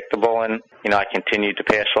so predictable. And, I continued to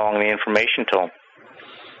pass along the information to him.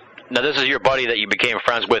 Now, this is your buddy that you became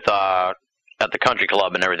friends with at the country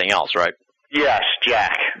club and everything else, right? Yes,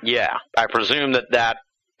 Jack. Yeah. I presume that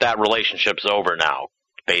relationship's over now,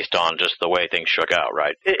 based on just the way things shook out,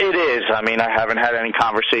 right? It is. I mean, I haven't had any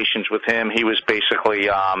conversations with him. He was basically,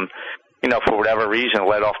 for whatever reason,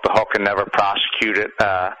 let off the hook and never prosecuted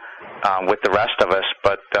with the rest of us.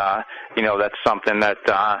 But, that's something that,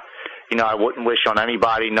 I wouldn't wish on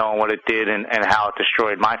anybody, knowing what it did and how it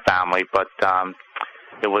destroyed my family. But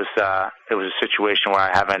it was a situation where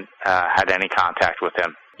I haven't had any contact with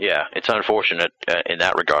him. Yeah, it's unfortunate in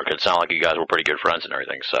that regard, because it sounded like you guys were pretty good friends and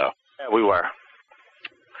everything. So yeah, we were.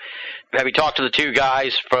 Have you talked to the two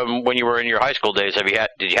guys from when you were in your high school days?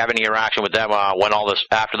 Did you have any interaction with them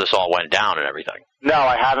after this all went down and everything? No,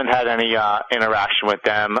 I haven't had any interaction with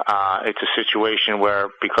them. It's a situation where,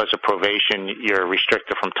 because of probation, you're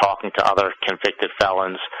restricted from talking to other convicted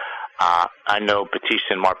felons. I know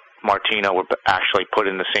Batista and Martino were actually put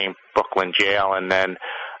in the same Brooklyn jail, and then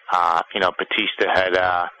Batista had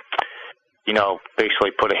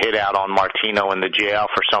basically put a hit out on Martino in the jail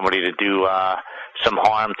for somebody to do some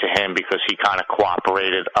harm to him because he kind of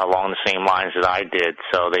cooperated along the same lines that I did.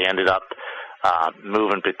 So they ended up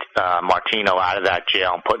moving Martino out of that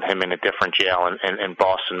jail and putting him in a different jail in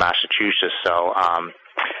Boston, Massachusetts. So,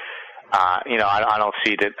 I don't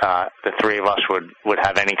see that the three of us would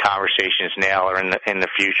have any conversations now or in the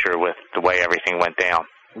future with the way everything went down.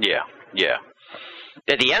 Yeah.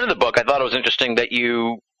 At the end of the book, I thought it was interesting that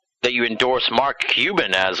you endorsed Mark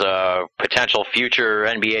Cuban as a potential future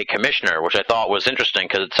NBA commissioner, which I thought was interesting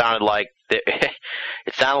because it sounded like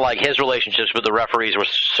his relationships with the referees were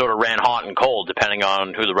sort of ran hot and cold depending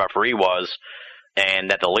on who the referee was,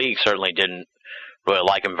 and that the league certainly didn't really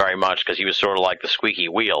like him very much because he was sort of like the squeaky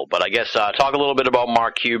wheel. But I guess talk a little bit about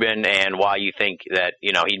Mark Cuban and why you think that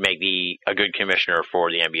he'd make a good commissioner for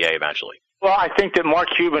the NBA eventually. Well, I think that Mark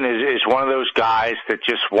Cuban is one of those guys that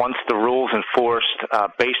just wants the rules enforced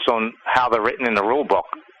based on how they're written in the rule book,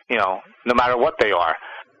 no matter what they are.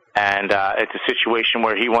 And it's a situation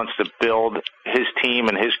where he wants to build his team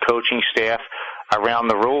and his coaching staff around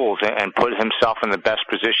the rules and put himself in the best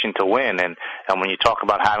position to win. And when you talk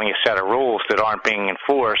about having a set of rules that aren't being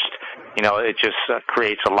enforced, it just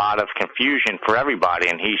creates a lot of confusion for everybody.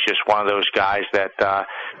 And he's just one of those guys that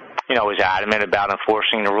is adamant about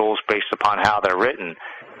enforcing the rules based upon how they're written.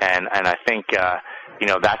 And I think,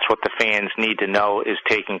 that's what the fans need to know is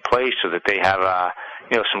taking place so that they have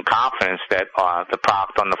some confidence that the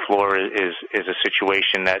product on the floor is a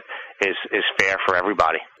situation that is fair for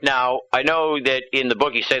everybody. Now, I know that in the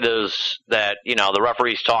book you say that the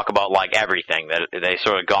referees talk about like everything, that they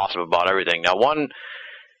sort of gossip about everything. Now, one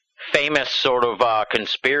famous sort of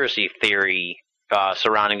conspiracy theory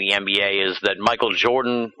surrounding the NBA is that Michael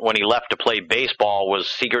Jordan, when he left to play baseball, was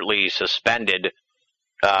secretly suspended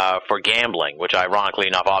for gambling, which ironically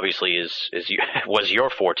enough, obviously, was your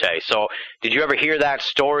forte. So, did you ever hear that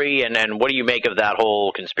story, and what do you make of that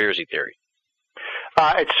whole conspiracy theory?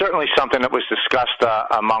 It's certainly something that was discussed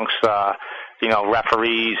amongst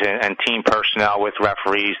referees and team personnel with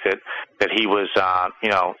referees that he was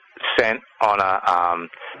sent on a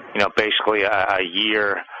basically a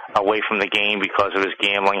year away from the game because of his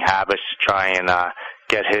gambling habits to try and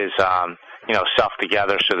get his self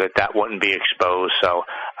together so that wouldn't be exposed. So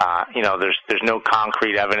there's no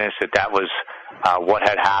concrete evidence that was what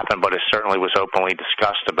had happened, but it certainly was openly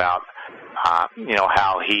discussed about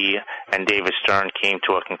how he and David Stern came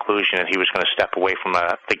to a conclusion that he was going to step away from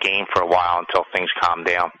the game for a while until things calmed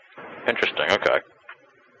down. Interesting. Okay.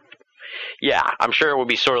 Yeah, I'm sure it would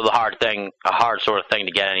be sort of a hard sort of thing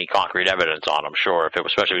to get any concrete evidence on. I'm sure,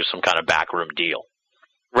 especially with some kind of backroom deal.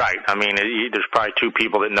 Right. I mean, there's probably two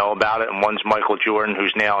people that know about it, and one's Michael Jordan,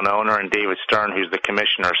 who's now an owner, and David Stern, who's the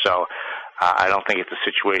commissioner. So I don't think it's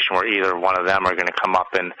a situation where either one of them are going to come up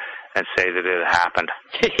and say that it happened.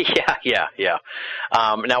 Yeah.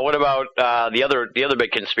 Now, what about the other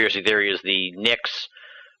big conspiracy theory is the Knicks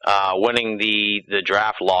winning the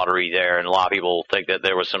draft lottery there, and a lot of people think that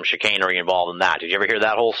there was some chicanery involved in that. Did you ever hear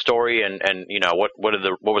that whole story? And what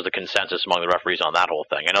was the consensus among the referees on that whole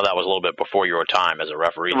thing? I know that was a little bit before your time as a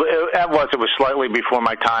referee. It was slightly before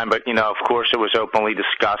my time, but of course it was openly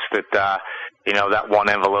discussed that that one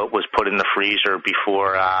envelope was put in the freezer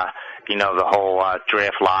before the whole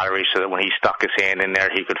draft lottery, so that when he stuck his hand in there,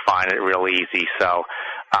 he could find it real easy. So.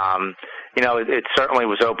 It certainly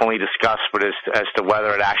was openly discussed, but as to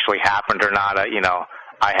whether it actually happened or not,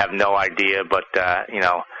 I have no idea. But,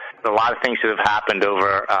 a lot of things that have happened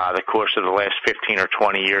over the course of the last 15 or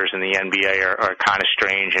 20 years in the NBA are kind of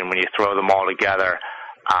strange, and when you throw them all together,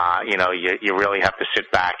 you really have to sit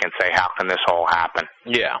back and say, how can this all happen?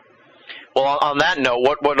 Yeah. Well, on that note,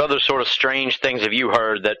 what other sort of strange things have you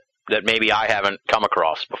heard that maybe I haven't come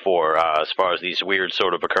across before as far as these weird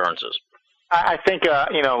sort of occurrences? I think,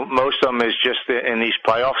 most of them is just in these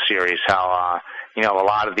playoff series, how, a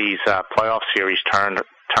lot of these playoff series turn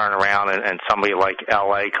around and somebody like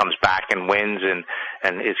L.A. comes back and wins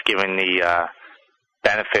and is given the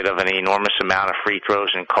benefit of an enormous amount of free throws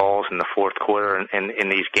and calls in the fourth quarter in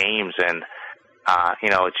these games. And,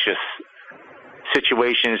 it's just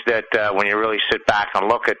situations that when you really sit back and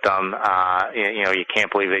look at them, you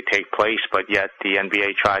can't believe they take place, but yet the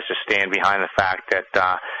NBA tries to stand behind the fact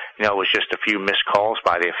that, it was just a few missed calls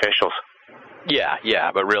by the officials.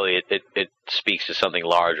 Yeah, but really it speaks to something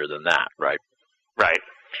larger than that, right? Right.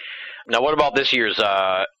 Now, what about this year's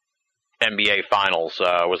NBA Finals?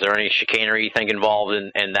 Was there any chicanery, you think, involved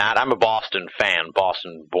in that? I'm a Boston fan,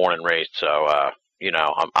 Boston born and raised, so,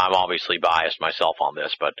 I'm obviously biased myself on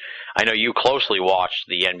this, but I know you closely watched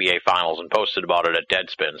the NBA Finals and posted about it at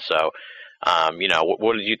Deadspin, so,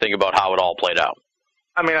 what did you think about how it all played out?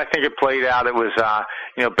 I mean, I think it played out. It was,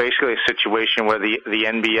 basically a situation where the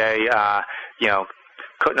NBA,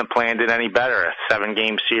 couldn't have planned it any better. A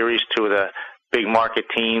 7-game series, two of the big market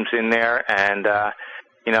teams in there, and I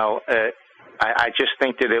just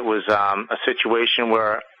think that it was a situation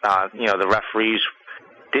where the referees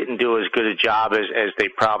didn't do as good a job as they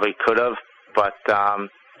probably could have, but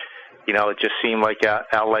it just seemed like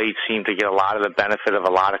LA seemed to get a lot of the benefit of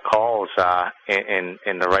a lot of calls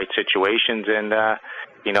in the right situations, and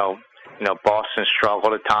Boston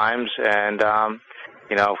struggled at times, and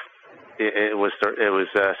it was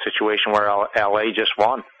a situation where LA just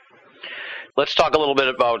won. Let's talk a little bit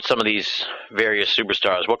about some of these various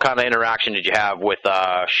superstars. What kind of interaction did you have with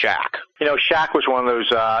Shaq? Shaq was one of those,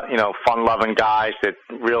 fun-loving guys that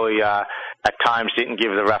really, at times didn't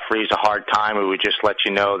give the referees a hard time. He would just let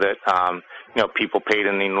you know that, people paid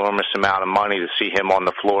an enormous amount of money to see him on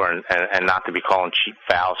the floor and not to be calling cheap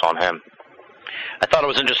fouls on him. I thought it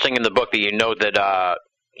was interesting in the book that you note that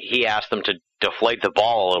he asked them to deflate the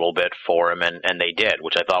ball a little bit for him, and they did,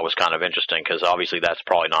 which I thought was kind of interesting because obviously that's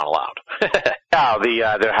probably not allowed. No,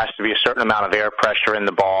 there has to be a certain amount of air pressure in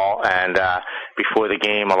the ball, and before the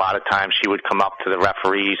game, a lot of times he would come up to the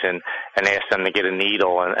referees and ask them to get a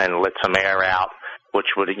needle and let some air out,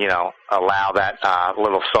 which would, allow that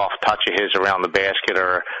little soft touch of his around the basket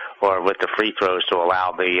or with the free throws to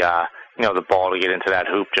allow the ball to get into that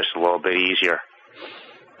hoop just a little bit easier.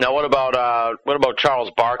 Now, what about Charles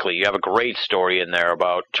Barkley? You have a great story in there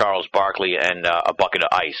about Charles Barkley and a bucket of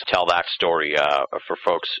ice. Tell that story for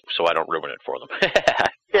folks so I don't ruin it for them.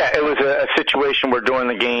 Yeah, it was a situation where during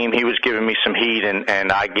the game he was giving me some heat,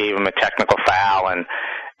 and I gave him a technical foul,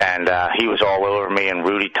 and he was all over me. And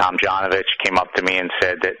Rudy Tomjanovich came up to me and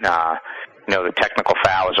said that the technical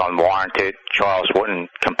foul was unwarranted. Charles wouldn't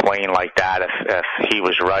complain like that if he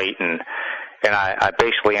was right, and I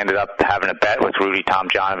basically ended up having a bet with Rudy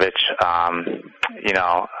Tomjanovich,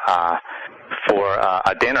 for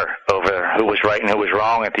a dinner over who was right and who was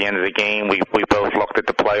wrong. At the end of the game, we both looked at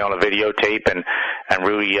the play on a videotape, and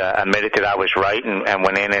Rudy admitted that I was right and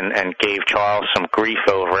went in and gave Charles some grief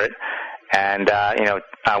over it. And,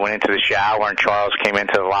 I went into the shower, and Charles came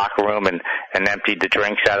into the locker room and emptied the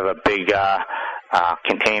drinks out of a big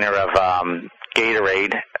container of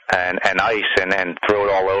Gatorade and ice and threw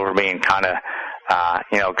it all over me and kind of,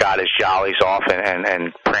 got his jollies off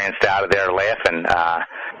and pranced out of there laughing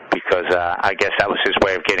because I guess that was his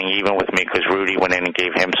way of getting even with me because Rudy went in and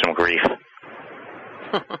gave him some grief.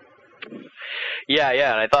 Yeah,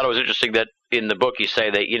 and I thought it was interesting that in the book you say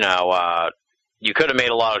that, you could have made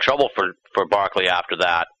a lot of trouble for Barkley after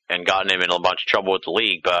that and gotten him in a bunch of trouble with the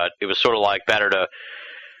league, but it was sort of like better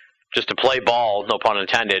to play ball, no pun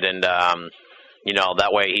intended, and that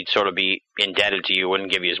way he'd sort of be indebted to you,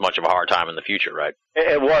 wouldn't give you as much of a hard time in the future, right?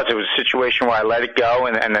 It was a situation where I let it go,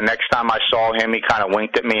 and the next time I saw him, he kind of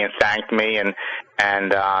winked at me and thanked me, and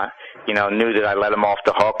knew that I let him off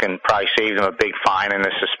the hook and probably saved him a big fine and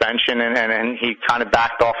a suspension, and he kind of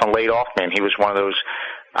backed off and laid off me, and he was one of those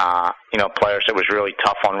players that was really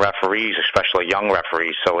tough on referees, especially young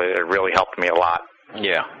referees, so it really helped me a lot.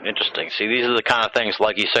 Yeah, interesting. See, these are the kind of things,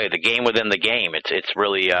 like you say, the game within the game. It's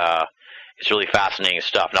really fascinating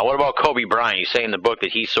stuff. Now, what about Kobe Bryant? You say in the book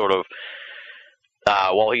that he's sort of,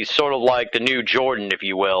 he's sort of like the new Jordan, if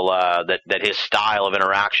you will, that his style of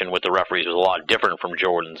interaction with the referees was a lot different from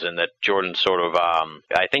Jordan's, and that Jordan sort of,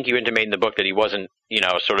 I think you intimated in the book that he wasn't,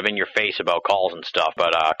 sort of in your face about calls and stuff,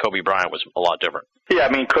 but Kobe Bryant was a lot different. Yeah, I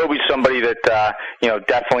mean, Kobe's somebody that,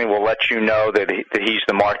 definitely will let you know that he's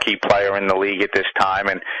the marquee player in the league at this time,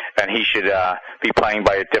 and he should be playing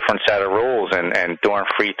by a different set of rules, and during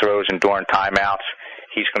free throws and during timeouts,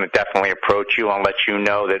 he's going to definitely approach you and let you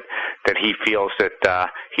know that he feels that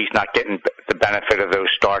he's not getting the benefit of those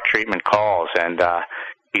star treatment calls, and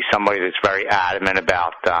he's somebody that's very adamant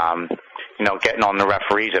about, getting on the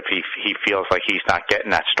referees if he feels like he's not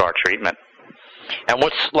getting that star treatment. And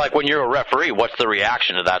what's like when you're a referee? What's the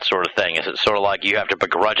reaction to that sort of thing? Is it sort of like you have to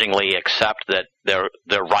begrudgingly accept that they're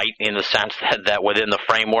right in the sense that within the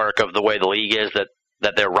framework of the way the league is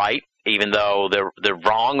that they're right, even though they're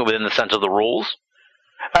wrong within the sense of the rules?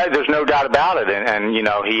 There's no doubt about it, and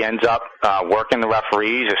he ends up working the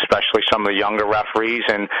referees, especially some of the younger referees,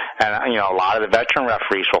 and a lot of the veteran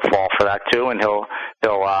referees will fall for that too, and he'll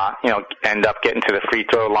end up getting to the free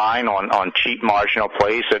throw line on cheap marginal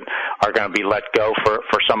plays that are going to be let go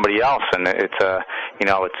for somebody else, and it's a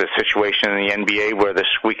situation in the NBA where the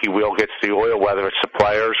squeaky wheel gets the oil, whether it's the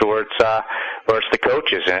players or it's the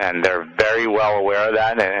coaches, and they're very well aware of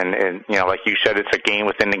that, and like you said, it's a game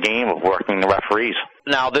within the game of working the referees.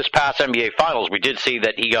 Now, this past NBA Finals, we did see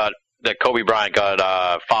that Kobe Bryant got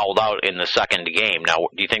fouled out in the second game. Now,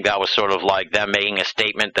 do you think that was sort of like them making a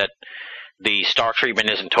statement that the star treatment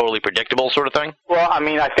isn't totally predictable sort of thing? Well, I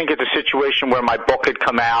mean, I think it's a situation where my book had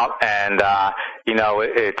come out, and,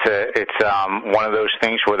 it's one of those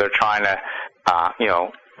things where they're trying to,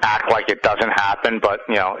 act like it doesn't happen, but,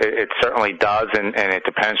 it certainly does, and it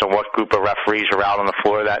depends on what group of referees are out on the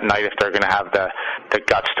floor that night if they're going to have the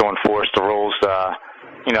guts to enforce the rules,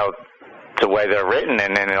 the way they're written,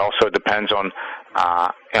 and then it also depends on,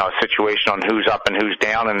 a situation on who's up and who's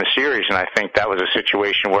down in the series, and I think that was a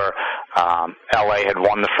situation where LA had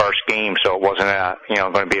won the first game, so it wasn't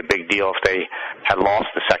going to be a big deal if they had lost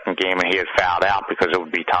the second game and he had fouled out because it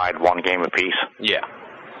would be tied one game apiece. Yeah.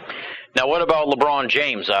 Now, what about LeBron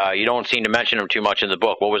James? You don't seem to mention him too much in the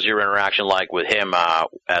book. What was your interaction like with him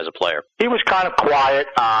as a player? He was kind of quiet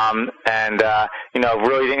and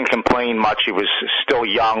really didn't complain much. He was still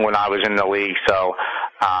young when I was in the league, so,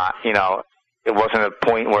 it wasn't a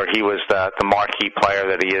point where he was the marquee player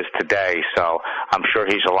that he is today. So I'm sure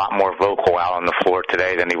he's a lot more vocal out on the floor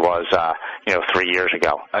today than he was, 3 years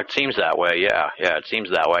ago. It seems that way, yeah. Yeah, it seems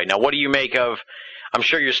that way. Now, what do you make of... I'm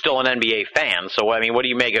sure you're still an NBA fan, so, I mean, what do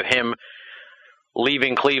you make of him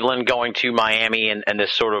leaving Cleveland, going to Miami, and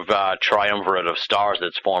this sort of triumvirate of stars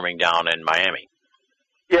that's forming down in Miami?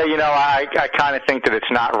 Yeah, I kind of think that it's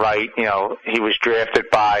not right. He was drafted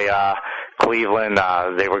by Cleveland.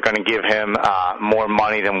 They were going to give him more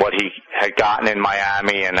money than what he had gotten in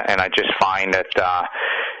Miami, and I just find that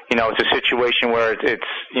it's a situation where it's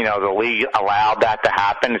the league allowed that to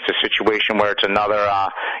happen. It's a situation where it's another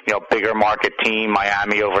bigger market team,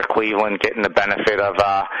 Miami over Cleveland, getting the benefit of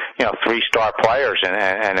 3-star players,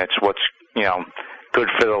 and it's what's good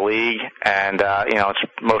for the league, and it's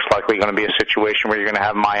most likely going to be a situation where you're going to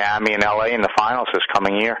have Miami and LA in the finals this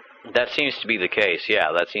coming year. That seems to be the case,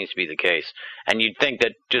 yeah, that seems to be the case. And you'd think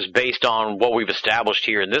that just based on what we've established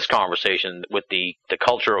here in this conversation with the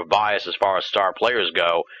culture of bias as far as star players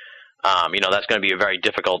go, that's going to be a very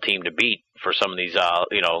difficult team to beat for some of these,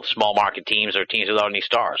 small market teams or teams without any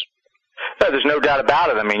stars. Yeah, there's no doubt about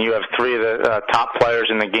it. I mean, you have 3 of the top players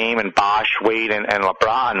in the game, and Bosh, Wade, and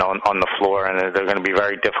LeBron on the floor, and they're going to be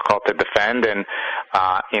very difficult to defend. And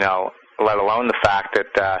let alone the fact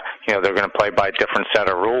that they're going to play by a different set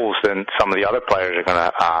of rules than some of the other players are going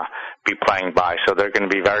to be playing by. So they're going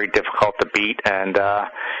to be very difficult to beat. And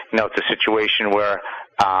it's a situation where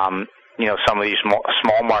some of these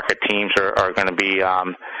small market teams are going to be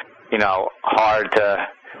hard to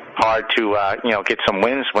get some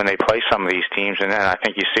wins when they play some of these teams, and I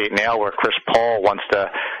think you see it now where Chris Paul wants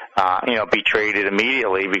to be traded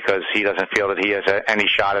immediately because he doesn't feel that he has any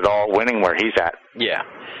shot at all winning where he's at. Yeah.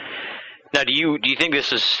 Now, do you think this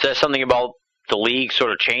says something about the league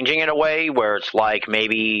sort of changing in a way where it's like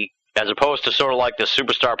maybe as opposed to sort of like the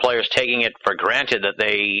superstar players taking it for granted that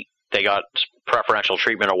they got preferential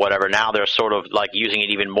treatment or whatever, now they're sort of like using it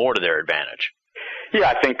even more to their advantage? Yeah,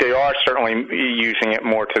 I think they are certainly using it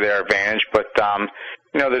more to their advantage, but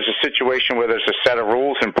there's a situation where there's a set of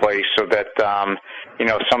rules in place so that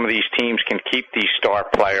some of these teams can keep these star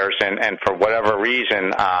players, and for whatever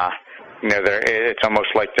reason, it's almost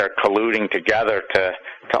like they're colluding together to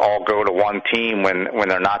all go to one team when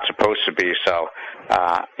they're not supposed to be. So,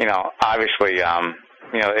 obviously,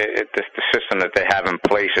 the system that they have in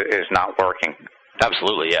place is not working.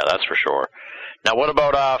 Absolutely, yeah, that's for sure. Now, what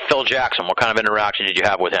about Phil Jackson? What kind of interaction did you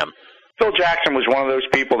have with him? Phil Jackson was one of those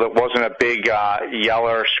people that wasn't a big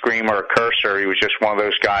yeller, screamer, or cursor. He was just one of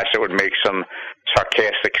those guys that would make some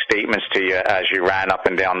sarcastic statements to you as you ran up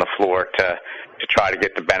and down the floor to try to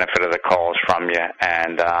get the benefit of the calls from you.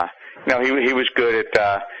 And he was good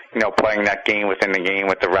at playing that game within the game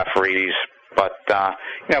with the referees. But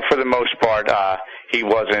for the most part, he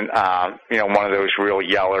wasn't one of those real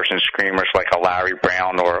yellers and screamers like a Larry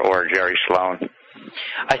Brown or Jerry Sloan.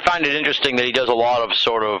 I find it interesting that he does a lot of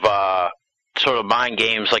sort of mind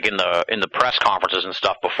games, like in the press conferences and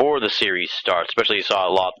stuff before the series starts. Especially you saw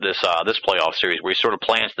a lot this playoff series where he sort of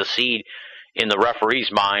plants the seed in the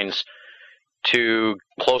referees' minds to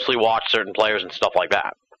closely watch certain players and stuff like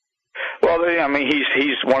that. Well, I mean,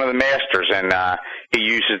 he's one of the masters, and he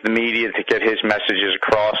uses the media to get his messages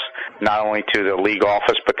across, not only to the league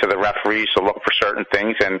office but to the referees to look for certain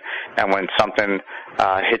things. And when something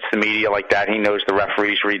hits the media like that, he knows the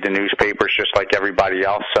referees read the newspapers just like everybody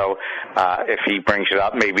else. So if he brings it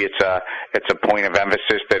up, maybe it's a point of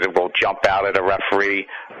emphasis that it will jump out at a referee,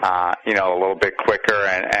 a little bit quicker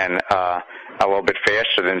and a little bit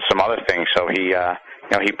faster than some other things. So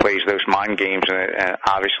he plays those mind games, and it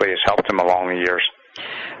obviously has helped him along the years.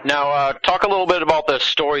 Now, talk a little bit about the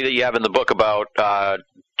story that you have in the book about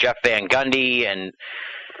Jeff Van Gundy and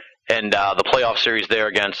the playoff series there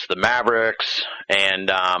against the Mavericks, and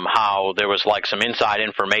how there was like some inside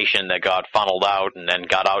information that got funneled out and then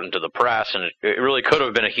got out into the press, and it really could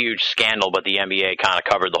have been a huge scandal, but the NBA kind of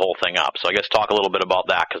covered the whole thing up. So I guess talk a little bit about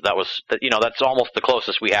that, because that's almost the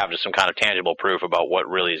closest we have to some kind of tangible proof about what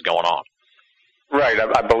really is going on. Right.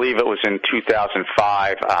 I believe it was in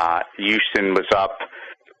 2005. Houston was up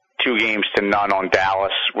 2-0 on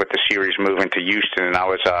Dallas with the series moving to Houston, and I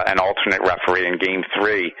was an alternate referee in Game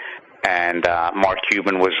 3. And Mark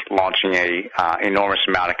Cuban was launching a enormous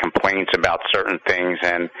amount of complaints about certain things.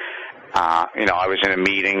 And, I was in a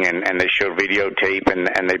meeting, and they showed videotape,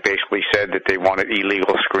 and they basically said that they wanted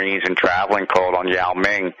illegal screens and traveling called on Yao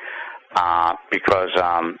Ming. Because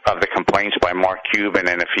of the complaints by Mark Cuban,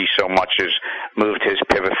 and if he so much as moved his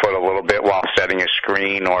pivot foot a little bit while setting a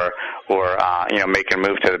screen or making a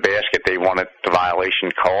move to the basket, they wanted the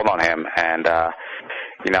violation called on him. And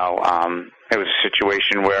it was a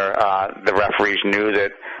situation where the referees knew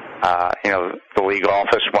that the league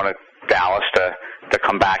office wanted Dallas to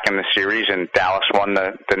come back in the series, and Dallas won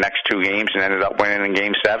the next 2 games and ended up winning in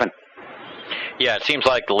Game 7. Yeah, it seems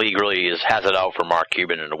like the league really has it out for Mark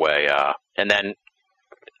Cuban in a way. And then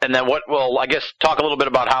what? Well, I guess talk a little bit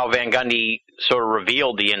about how Van Gundy sort of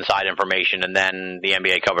revealed the inside information, and then the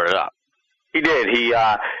NBA covered it up. He did.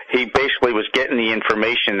 He basically was getting the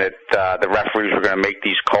information that the referees were going to make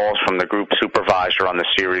these calls from the group supervisor on the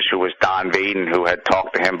series, who was Don Vaden, who had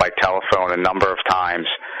talked to him by telephone a number of times,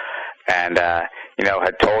 and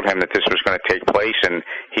had told him that this was going to take place. And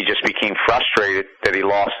he just became frustrated that he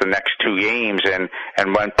lost the next 2 games,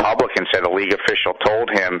 and went public and said a league official told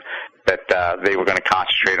him that they were going to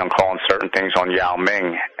concentrate on calling certain things on Yao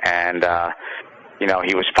Ming, and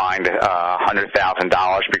he was fined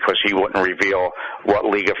 $100,000 because he wouldn't reveal what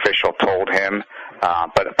league official told him.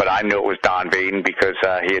 But I knew it was Don Vaden because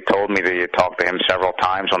he had told me that he had talked to him several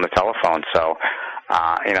times on the telephone. So,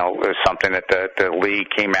 it was something that the league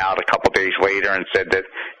came out a couple days later and said that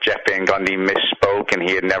Jeff Van Gundy misspoke and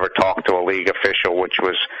he had never talked to a league official, which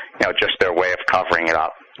was, just their way of covering it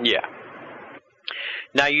up. Yeah.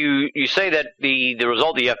 Now, you say that the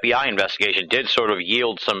result of the FBI investigation did sort of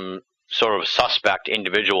yield some sort of suspect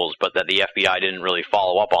individuals, but that the FBI didn't really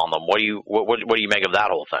follow up on them. What do you make of that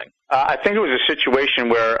whole thing? I think it was a situation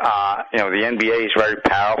where the NBA is very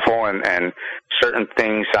powerful, and certain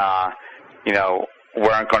things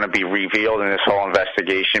weren't going to be revealed in this whole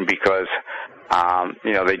investigation because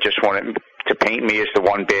they just wanted to paint me as the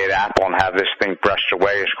one bad apple and have this thing brushed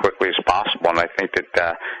away as quickly as possible. And I think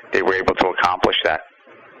that they were able to accomplish that.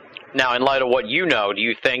 Now, in light of what you know, do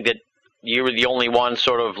you think that you were the only one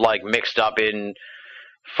sort of like mixed up in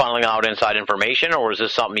funneling out inside information, or is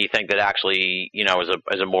this something you think that actually,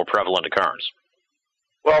 is a more prevalent occurrence?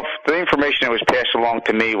 Well, the information that was passed along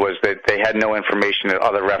to me was that they had no information that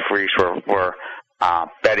other referees were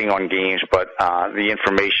betting on games, but the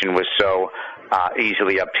information was so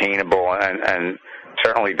easily obtainable and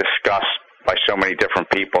certainly discussed by so many different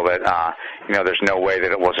people that, there's no way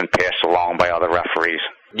that it wasn't passed along by other referees.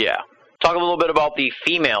 Yeah. Talk a little bit about the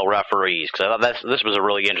female referees, because this was a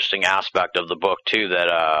really interesting aspect of the book, too, that,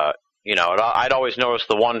 I'd always noticed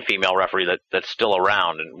the one female referee that's still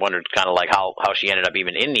around and wondered kind of like how she ended up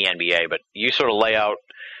even in the NBA, but you sort of lay out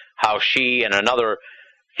how she and another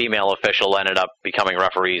female official ended up becoming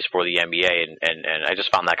referees for the NBA, and I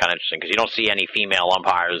just found that kind of interesting, because you don't see any female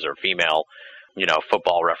umpires or female,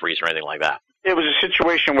 football referees or anything like that. It was a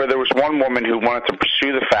situation where there was one woman who wanted to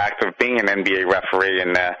pursue the fact of being an NBA referee,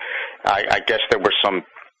 and I guess there were some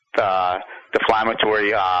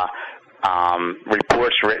defamatory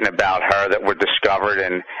reports written about her that were discovered,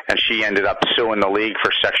 and she ended up suing the league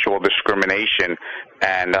for sexual discrimination.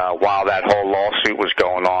 And while that whole lawsuit was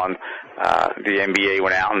going on, the NBA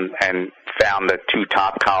went out and found the 2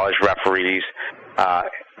 top college referees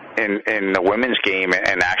in the women's game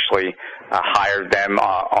and actually hired them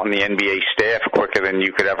on the NBA staff quicker than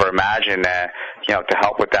you could ever imagine, to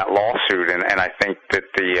help with that lawsuit. And I think that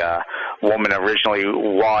the woman originally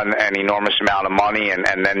won an enormous amount of money, and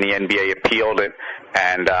then the NBA appealed it,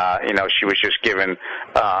 and she was just given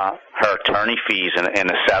her attorney fees in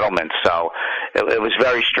a settlement. So it was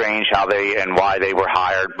very strange how they and why they were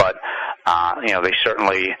hired, but they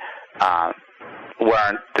certainly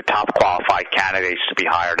weren't the top qualified candidates to be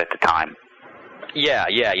hired at the time. Yeah,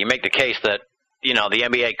 you make the case that, the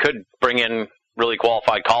NBA could bring in really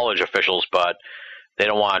qualified college officials, but they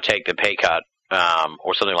don't want to take the pay cut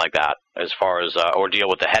or something like that as far as, or deal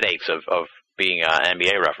with the headaches of being an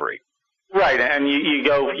NBA referee. Right, and you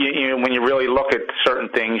go, when you really look at certain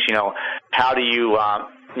things, how do you,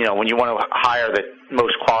 when you want to hire the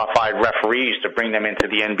most qualified referees to bring them into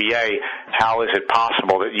the NBA, how is it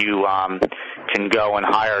possible that you can go and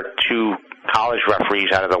hire 2 college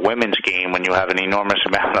referees out of the women's game when you have an enormous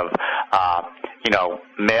amount of,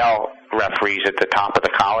 male referees at the top of the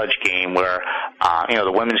college game where,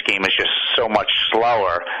 the women's game is just so much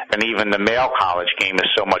slower, and even the male college game is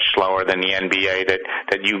so much slower than the NBA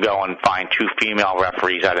that you go and find 2 female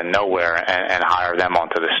referees out of nowhere and hire them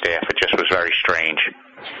onto the staff. It just was very strange.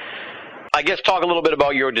 I guess talk a little bit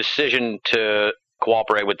about your decision to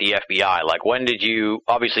cooperate with the FBI. Like, when did you,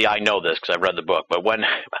 obviously I know this because I've read the book, but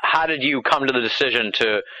how did you come to the decision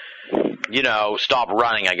to, stop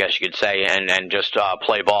running, I guess you could say, and just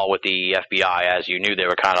play ball with the FBI as you knew they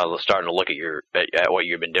were kind of starting to look at what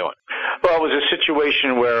you've been doing? Well, it was a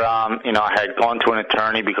situation where, I had gone to an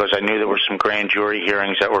attorney because I knew there were some grand jury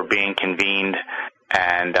hearings that were being convened.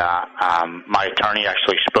 And my attorney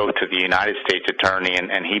actually spoke to the United States attorney,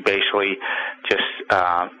 and he basically just,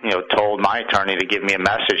 told my attorney to give me a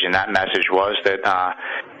message, and that message was that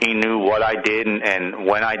he knew what I did and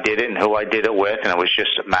when I did it and who I did it with, and it was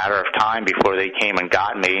just a matter of time before they came and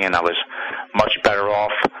got me, and I was much better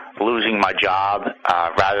off losing my job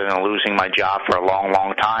rather than losing my job for a long,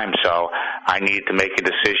 long time. So I needed to make a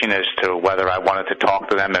decision as to whether I wanted to talk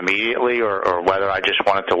to them immediately or whether I just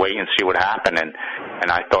wanted to wait and see what happened.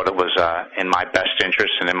 And I thought it was in my best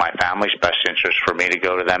interest and in my family's best interest for me to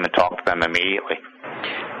go to them and talk to them immediately.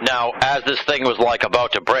 Now, as this thing was like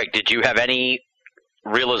about to break, did you have any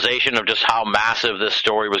realization of just how massive this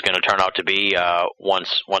story was going to turn out to be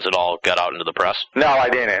once it all got out into the press? No, I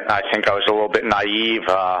didn't. I think I was a little bit naive,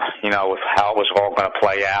 with how it was all going to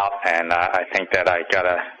play out, and I think that I got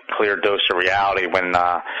a clear dose of reality when,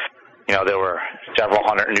 there were several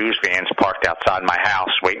hundred news vans parked outside my house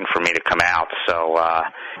waiting for me to come out. So,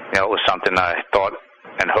 it was something that I thought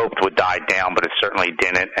and hoped would die down, but it certainly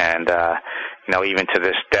didn't. And, even to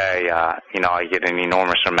this day, I get an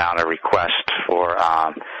enormous amount of requests for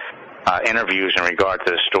interviews in regard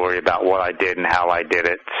to the story about what I did and how I did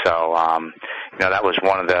it. So, that was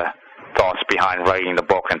one of the thoughts behind writing the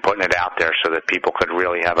book and putting it out there so that people could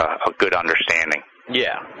really have a good understanding.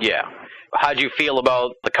 Yeah. How'd you feel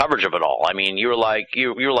about the coverage of it all? I mean, you were like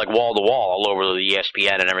wall to wall all over the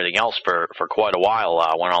ESPN and everything else for quite a while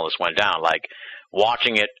when all this went down. Like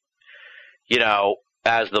watching it,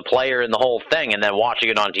 as the player in the whole thing, and then watching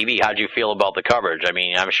it on TV. How'd you feel about the coverage? I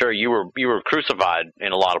mean, I'm sure you were crucified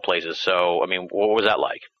in a lot of places. So, I mean, what was that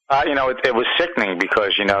like? It was sickening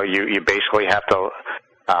because you basically have to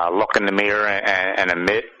look in the mirror and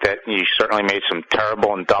admit that you certainly made some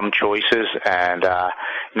terrible and dumb choices, and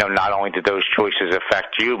not only did those choices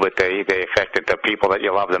affect you, but they affected the people that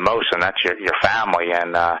you love the most, and that's your family.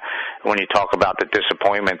 And when you talk about the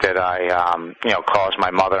disappointment that I caused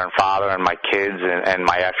my mother and father and my kids and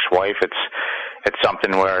my ex-wife, it's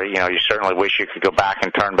something where you certainly wish you could go back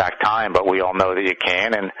and turn back time, but we all know that you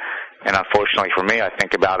can. And unfortunately for me, I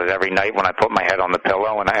think about it every night when I put my head on the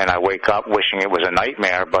pillow, and I wake up wishing it was a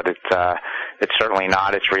nightmare, but it's certainly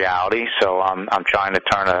not. It's reality. So I'm trying to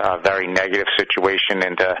turn a very negative situation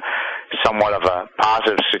into somewhat of a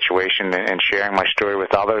positive situation and sharing my story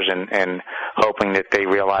with others and hoping that they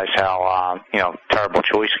realize how terrible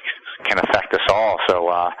choices can affect us all. So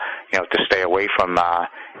to stay away from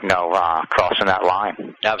crossing that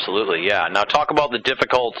line. Absolutely, yeah. Now talk about the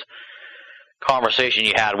difficult conversation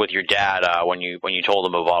you had with your dad when you told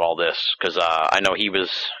him about all this, because I know he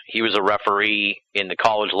was a referee in the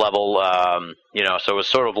college level, so it was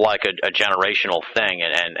sort of like a generational thing,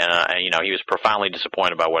 and he was profoundly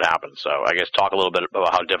disappointed about what happened. So I guess talk a little bit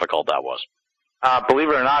about how difficult that was. Believe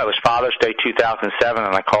it or not, it was Father's Day 2007,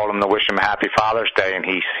 and I called him to wish him a happy Father's Day, and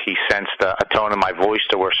he sensed a tone in my voice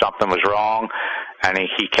to where something was wrong, and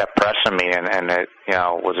he kept pressing me, and it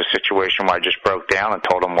was a situation where I just broke down and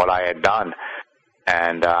told him what I had done.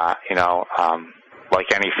 And,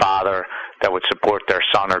 like any father that would support their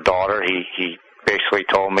son or daughter, he basically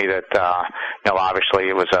told me that, obviously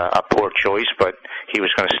it was a poor choice, but he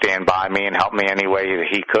was going to stand by me and help me any way that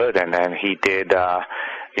he could, and he did,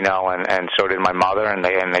 and so did my mother, and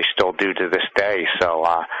they still do to this day. So,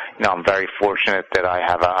 I'm very fortunate that I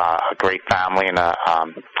have a great family and a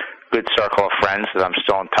good circle of friends that I'm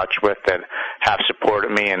still in touch with that have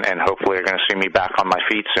supported me and hopefully are going to see me back on my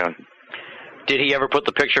feet soon. Did he ever put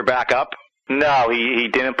the picture back up? No, he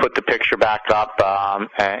didn't put the picture back up, and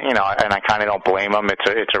I kind of don't blame him.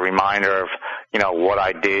 It's a reminder of, what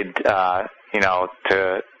I did, to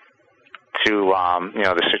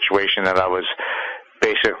the situation that I was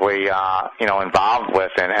basically, involved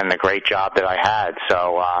with and the great job that I had.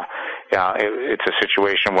 So, it's a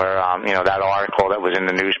situation where, that article that was in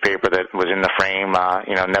the newspaper that was in the frame,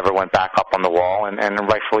 never went back up on the wall, and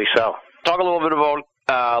rightfully so. Talk a little bit about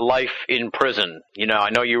life in prison. I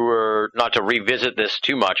know you were, not to revisit this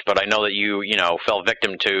too much, but I know that you fell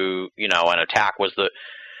victim to, an attack.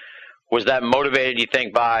 Was that motivated, you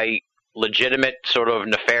think, by legitimate sort of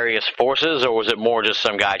nefarious forces, or was it more just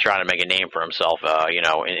some guy trying to make a name for himself,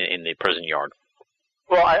 in the prison yard?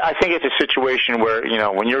 Well, I think it's a situation where,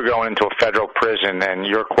 when you're going into a federal prison and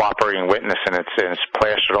you're a cooperating witness and it's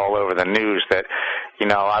plastered all over the news that,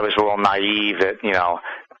 I was a little naive that,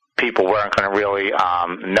 people weren't going to really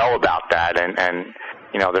know about that, and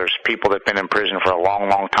there's people that have been in prison for a long,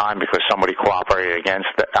 long time because somebody cooperated against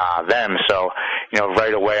them. So,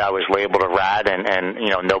 right away I was labeled a rat, and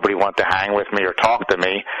nobody wanted to hang with me or talk to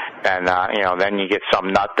me. And, then you get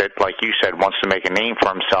some nut that, like you said, wants to make a name for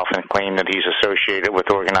himself and claim that he's associated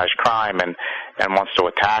with organized crime and wants to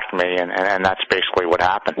attack me, and that's basically what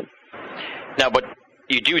happened. Now, but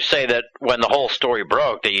you do say that when the whole story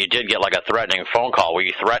broke that you did get like a threatening phone call. Were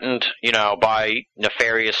you threatened, by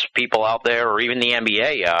nefarious people out there or even the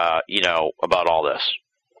NBA, about all this?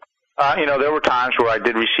 There were times where I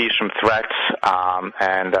did receive some threats,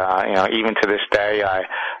 and even to this day,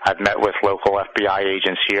 I've met with local FBI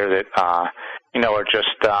agents here that, are just,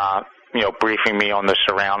 briefing me on the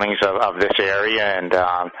surroundings of this area, and,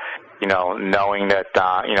 knowing that,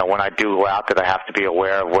 when I do go out, that I have to be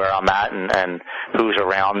aware of where I'm at and who's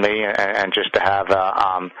around me, and just to have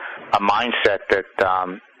a mindset that,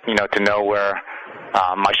 to know where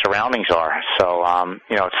my surroundings are. So,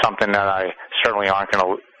 it's something that I certainly aren't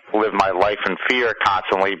going to live my life in fear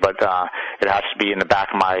constantly, but it has to be in the back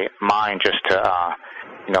of my mind just to,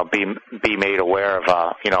 be made aware of,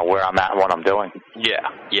 where I'm at and what I'm doing.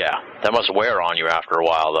 Yeah. That must wear on you after a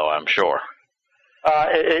while, though, I'm sure.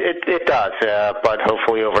 It does, but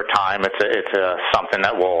hopefully over time it's something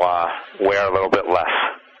that will wear a little bit less.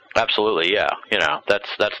 Absolutely, yeah.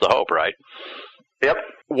 That's the hope, right? Yep.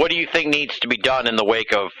 What do you think needs to be done in the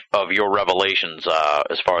wake of your revelations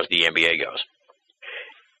as far as the NBA goes?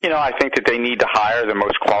 I think that they need to hire the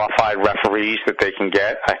most qualified referees that they can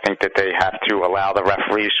get. I think that they have to allow the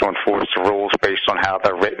referees to enforce the rules based on how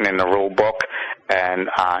they're written in the rule book, and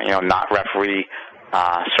not referee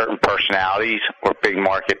certain personalities or big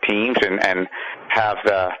market teams, and have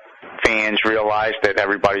the fans realize that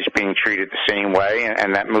everybody's being treated the same way,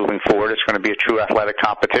 and that moving forward it's going to be a true athletic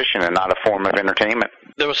competition and not a form of entertainment.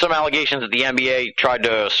 There was some allegations that the NBA tried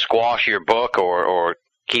to squash your book or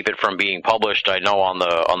keep it from being published. I know on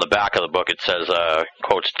the back of the book it says,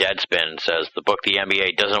 quotes Deadspin, says the book the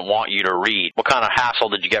NBA doesn't want you to read. What kind of hassle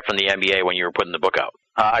did you get from the NBA when you were putting the book out?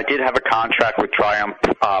 I did have a contract with Triumph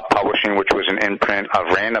Publishing, which was an imprint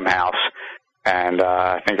of Random House, and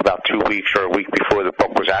I think about 2 weeks or a week before the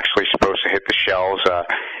book was actually supposed to hit the shelves,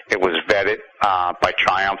 it was vetted by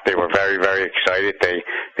Triumph. They were very, very excited. They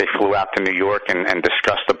flew out to New York and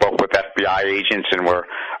discussed the book with FBI agents, and were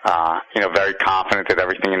very confident that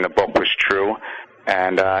everything in the book was true.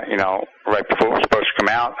 And right before it was supposed to come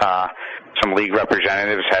out, some league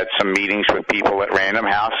representatives had some meetings with people at Random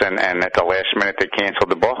House, and at the last minute they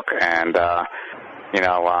canceled the book. And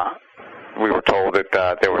we were told that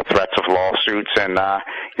there were threats of lawsuits, and the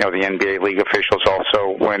NBA league officials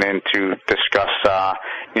also went in to discuss the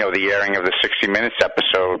airing of the 60 Minutes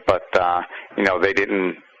episode, but they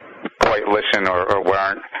didn't quite listen or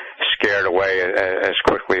weren't scared away as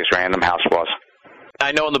quickly as Random House was.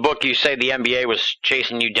 I know in the book you say the NBA was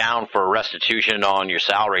chasing you down for restitution on your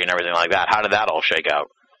salary and everything like that. How did that all shake out?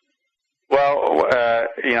 Well,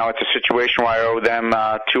 it's a situation where I owe them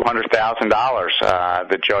 $200,000.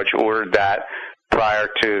 The judge ordered that prior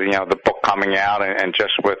to the book coming out, and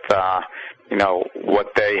just with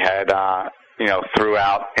what they had threw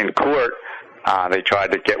out in court, they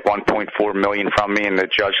tried to get $1.4 million from me, and the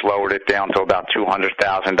judge lowered it down to about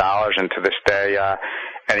 $200,000. And to this day,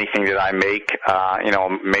 anything that I make, a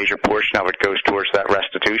major portion of it goes towards that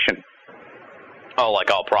restitution. Oh, like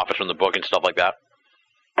all profits from the book and stuff like that?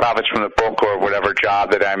 Profits from the book, or whatever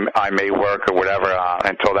job that I may work, or whatever,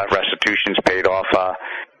 until that restitution's paid off,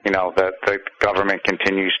 the government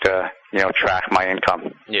continues to, track my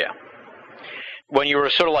income. Yeah. When you were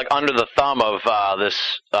sort of like under the thumb of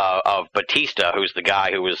of Batista, who's the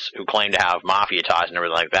guy who claimed to have mafia ties and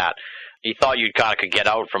everything like that, you thought you kind of could get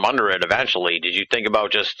out from under it eventually. Did you think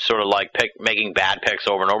about just sort of like making bad picks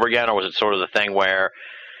over and over again, or was it sort of the thing where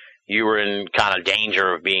you were in kind of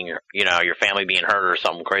danger of being, your family being hurt or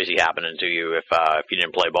something crazy happening to you if you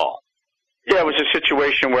didn't play ball? Yeah, it was a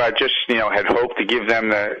situation where I just, had hoped to give them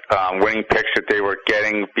the winning picks that they were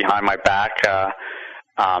getting behind my back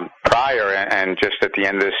prior, and just at the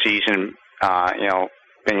end of the season,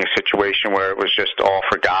 being a situation where it was just all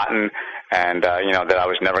forgotten, and that I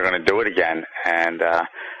was never going to do it again. And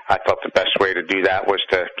I thought the best way to do that was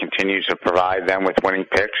to continue to provide them with winning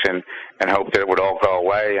picks and hope that it would all go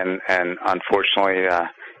away. And unfortunately,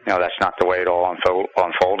 that's not the way it all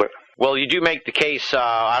unfolded. Well, you do make the case.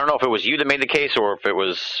 I don't know if it was you that made the case, or if it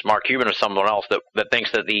was Mark Cuban or someone else that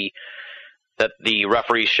thinks that the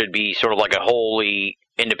referees should be sort of like a wholly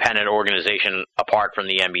independent organization apart from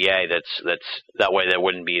the NBA. That's that way there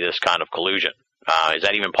wouldn't be this kind of collusion. Is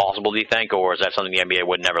that even possible, do you think, or is that something the NBA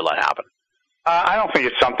would never let happen? I don't think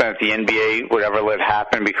it's something that the NBA would ever let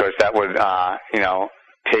happen, because that would,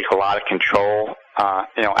 take a lot of control, out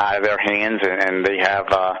of their hands, and they have,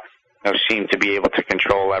 seem to be able to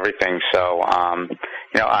control everything. So,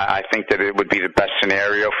 I think that it would be the best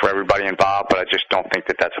scenario for everybody involved, but I just don't think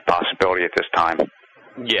that that's a possibility at this time.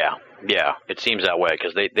 Yeah, it seems that way,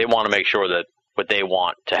 because they want to make sure that what they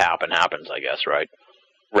want to happen happens, I guess, right?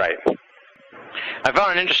 Right. I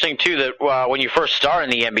found it interesting too that when you first start in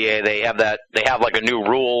the NBA, they have like a new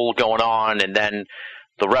rule going on, and then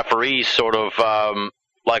the referees sort of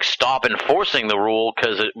like stop enforcing the rule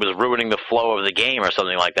because it was ruining the flow of the game or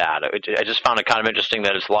something like that. I just found it kind of interesting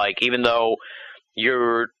that it's like, even though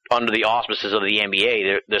you're under the auspices of the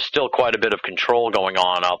NBA, there's still quite a bit of control going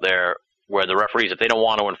on out there where the referees, if they don't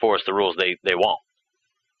want to enforce the rules, they won't.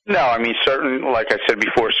 No, I mean, like I said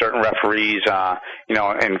before, certain referees,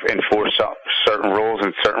 enforce certain rules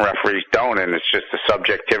and certain referees don't, and it's just the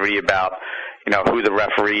subjectivity about, who the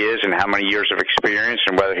referee is and how many years of experience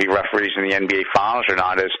and whether he referees in the NBA Finals or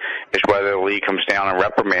not is whether the league comes down and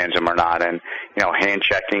reprimands him or not. And, hand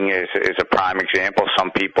checking is a prime example.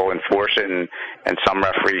 Some people enforce it and some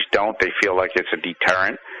referees don't. They feel like it's a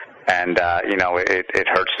deterrent. And, it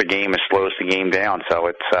hurts the game and slows the game down. So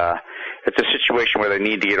it's a situation where they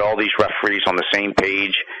need to get all these referees on the same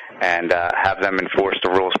page and have them enforce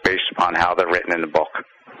the rules based upon how they're written in the book.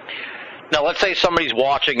 Now, let's say somebody's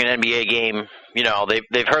watching an NBA game.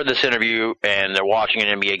 They've heard this interview and they're watching an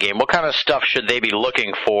NBA game. What kind of stuff should they be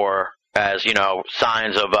looking for as,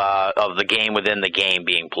 signs of the game within the game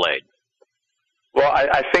being played? Well,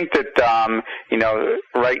 I think that,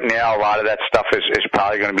 right now a lot of that stuff is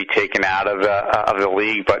probably going to be taken out of the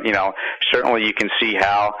league. But, certainly you can see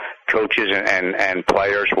how coaches and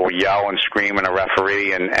players will yell and scream at a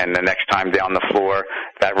referee, and the next time down the floor,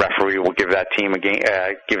 that referee will give that team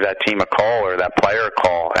a call or that player a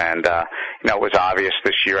call. And, it was obvious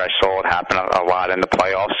this year. I saw it happen a lot in the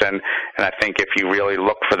playoffs. And I think if you really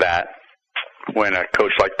look for that, when a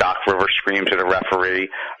coach like Doc Rivers screams at a referee,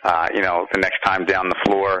 the next time down the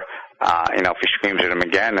floor, if he screams at him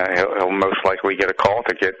again, he'll most likely get a call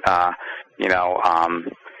to get, that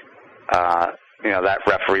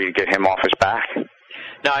referee to get him off his back.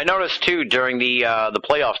 Now, I noticed, too, during the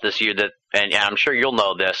playoffs this year that, and I'm sure you'll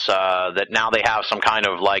know this, that now they have some kind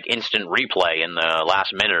of, like, instant replay in the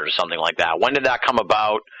last minute or something like that. When did that come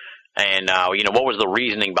about? And, what was the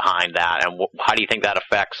reasoning behind that? And how do you think that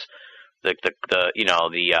affects the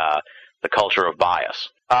culture of bias?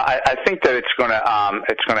 I think that it's going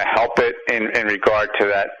to help it in regard to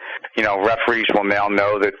that. Referees will now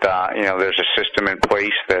know that there's a system in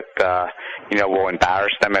place that will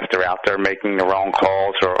embarrass them if they're out there making the wrong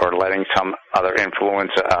calls or letting some other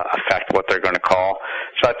influence affect what they're going to call.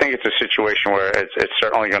 So I think it's a situation where it's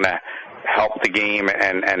certainly going to help the game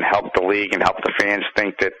and help the league and help the fans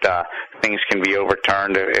think that things can be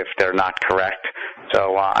overturned if they're not correct.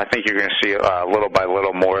 So I think you're going to see little by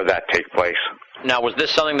little more of that take place. Now, was this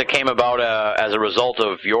something that came about as a result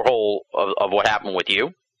of your of what happened with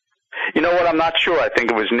you? You know what? I'm not sure. I think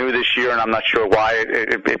it was new this year, and I'm not sure why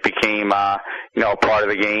it became a part of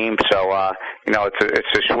the game. So it's a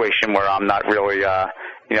situation where I'm not really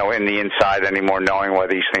in the inside anymore, knowing why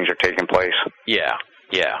these things are taking place. Yeah.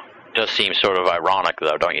 Does seem sort of ironic,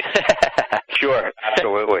 though, don't you? Sure,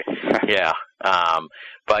 absolutely. Yeah.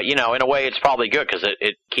 But, in a way, it's probably good because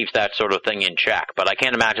it keeps that sort of thing in check. But I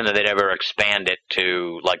can't imagine that they'd ever expand it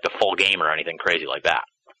to, like, the full game or anything crazy like that.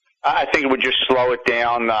 I think it would just slow it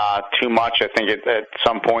down too much. I think at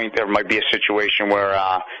some point there might be a situation where,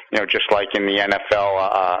 just like in the NFL,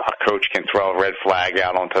 a coach can throw a red flag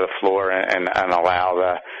out onto the floor and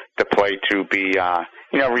allow the play to be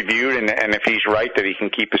reviewed, and if he's right that he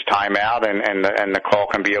can keep his time out and the call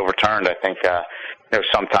can be overturned. I think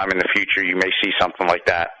sometime in the future you may see something like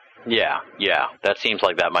that. Yeah, that seems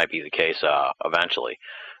like that might be the case eventually.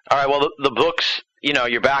 All right, well the books,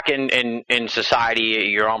 you're back in society,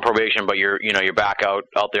 you're on probation, but you're back out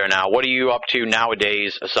there now. What are you up to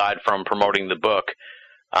nowadays aside from promoting the book?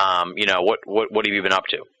 What have you been up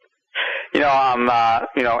to? I'm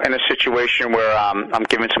in a situation where I'm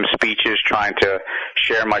giving some speeches, trying to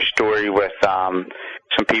share my story with some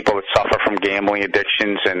people that suffer from gambling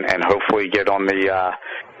addictions, and hopefully get on the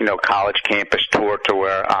college campus tour to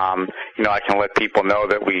where I can let people know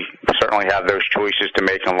that we certainly have those choices to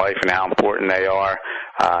make in life and how important they are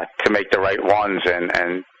to make the right ones,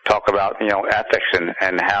 and talk about ethics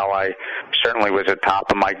and how I certainly was at top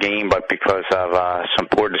of my game, but because of some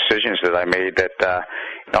poor decisions that I made, that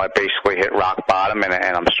I basically hit rock bottom, and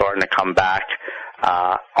I'm starting to come back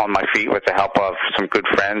on my feet with the help of some good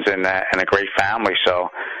friends and a great family. So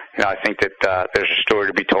I think that there's a story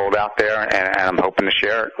to be told out there, and I'm hoping to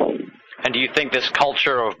share it. And do you think this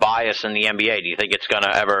culture of bias in the NBA, do you think it's going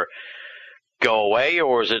to ever go away,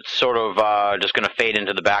 or is it sort of just going to fade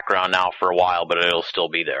into the background now for a while, but it'll still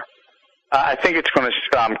be there? I think it's going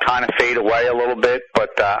to kind of fade away a little bit,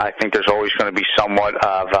 but I think there's always going to be somewhat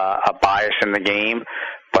of a bias in the game.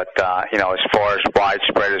 But, as far as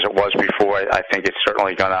widespread as it was before, I think it's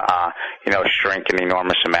certainly going to, shrink an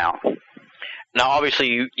enormous amount. Now,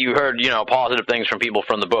 obviously, you heard, positive things from people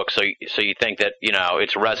from the book, so you think that,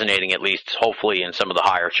 it's resonating at least, hopefully, in some of the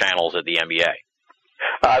higher channels at the NBA.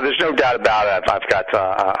 There's no doubt about it. I've got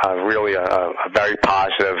a really very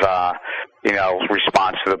positive,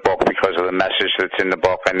 response to the book because of the message that's in the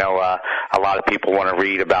book. I know a lot of people want to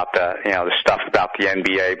read about the stuff about the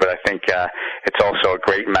NBA, but I think it's also a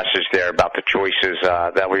great message there about the choices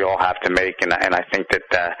that we all have to make, and I think that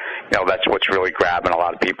that's what's really grabbing a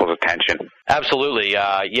lot of people's attention. Absolutely,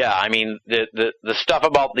 yeah. I mean, the stuff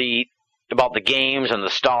about the games and the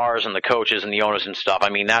stars and the coaches and the owners and stuff. I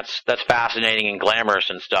mean, that's fascinating and glamorous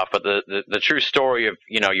and stuff. But the true story of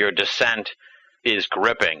your descent is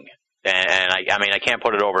gripping, and I mean I can't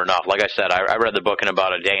put it over enough. Like I said, I read the book in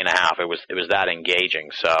about a day and a half. It was that engaging.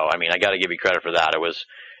 So I mean, I got to give you credit for that.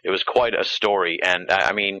 It was quite a story, and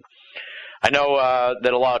I mean, I know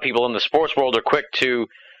that a lot of people in the sports world are quick to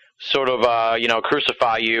sort of,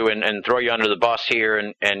 crucify you and throw you under the bus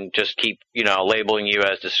here and just keep, labeling you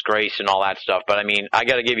as disgrace and all that stuff. But I mean, I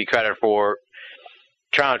got to give you credit for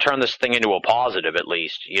trying to turn this thing into a positive, at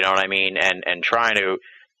least, you know what I mean? And trying to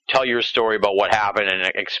tell your story about what happened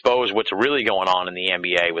and expose what's really going on in the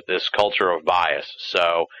NBA with this culture of bias.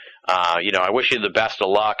 So, I wish you the best of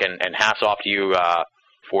luck and hats off to you,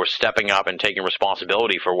 for stepping up and taking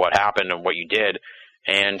responsibility for what happened and what you did,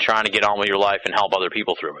 and trying to get on with your life and help other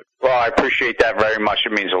people through it. Well, I appreciate that very much.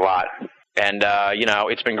 It means a lot. And,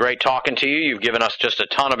 it's been great talking to you. You've given us just a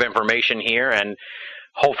ton of information here and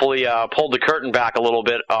hopefully pulled the curtain back a little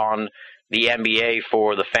bit on the NBA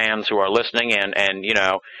for the fans who are listening. And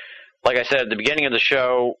like I said at the beginning of the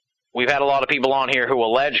show, we've had a lot of people on here who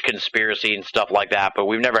allege conspiracy and stuff like that, but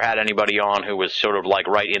we've never had anybody on who was sort of like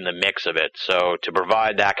right in the mix of it. So to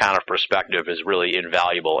provide that kind of perspective is really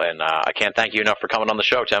invaluable, and I can't thank you enough for coming on the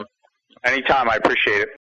show, Tim. Anytime. I appreciate it.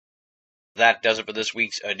 That does it for this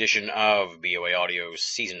week's edition of BOA Audio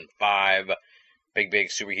Season 5. Big,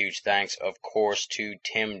 super huge thanks, of course, to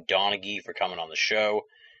Tim Donaghy for coming on the show.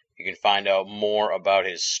 You can find out more about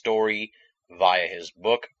his story via his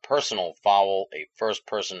book, Personal Foul, a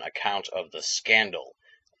first-person account of the scandal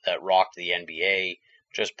that rocked the NBA.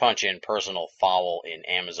 Just punch in Personal Foul in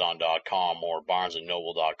Amazon.com or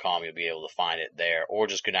BarnesandNoble.com. You'll be able to find it there. Or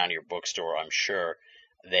just go down to your bookstore. I'm sure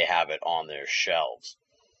they have it on their shelves.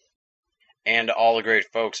 And all the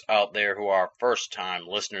great folks out there who are first-time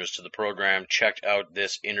listeners to the program checked out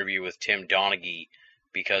this interview with Tim Donaghy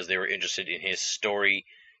because they were interested in his story.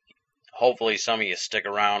 Hopefully some of you stick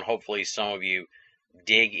around. Hopefully some of you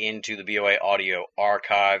dig into the BOA Audio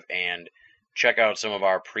archive and check out some of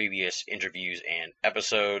our previous interviews and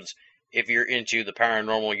episodes. If you're into the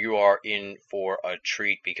paranormal, you are in for a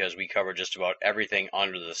treat because we cover just about everything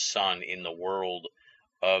under the sun in the world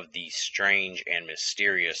of the strange and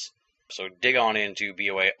mysterious. So dig on into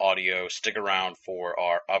BOA Audio. Stick around for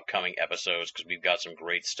our upcoming episodes because we've got some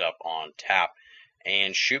great stuff on tap.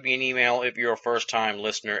 And shoot me an email if you're a first-time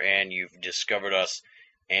listener and you've discovered us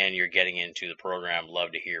and you're getting into the program.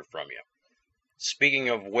 Love to hear from you. Speaking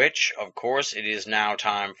of which, of course, it is now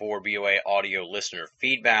time for BOA Audio listener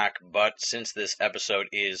feedback, but since this episode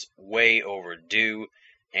is way overdue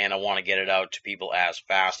and I want to get it out to people as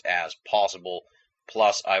fast as possible,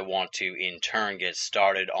 plus I want to in turn get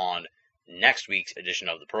started on next week's edition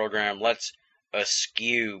of the program, let's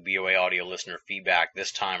eschew BOA Audio listener feedback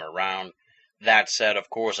this time around. That said, of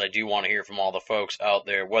course, I do want to hear from all the folks out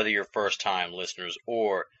there, whether you're first-time listeners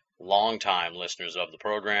or long-time listeners of the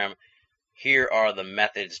program. Here are the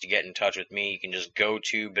methods to get in touch with me. You can just go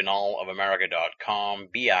to binnallofamerica.com,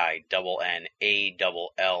 BINNALL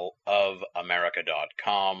of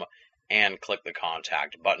America.com, and click the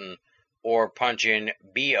contact button, or punch in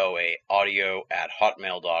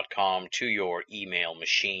boaaudio@hotmail.com to your email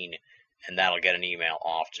machine, and that'll get an email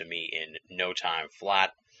off to me in no time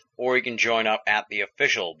flat. Or you can join up at the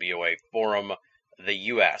official BOA forum,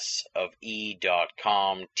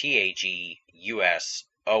 theUSofE.com,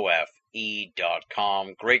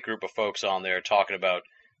 THEUSOFE.com. Great group of folks on there talking about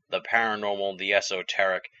the paranormal, the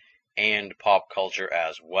esoteric, and pop culture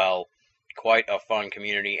as well. Quite a fun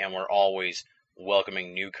community, and we're always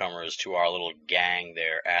welcoming newcomers to our little gang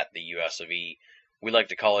there at the US of E. We like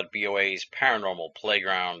to call it BOA's Paranormal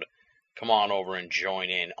Playground. Come on over and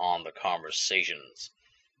join in on the conversations.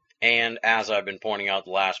 And as I've been pointing out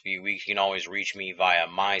the last few weeks, you can always reach me via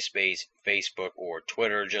MySpace, Facebook, or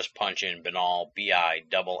Twitter. Just punch in Binnall,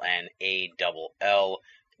 BINNALL.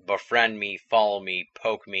 Befriend me, follow me,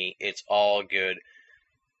 poke me. It's all good.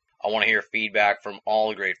 I want to hear feedback from all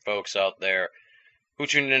the great folks out there who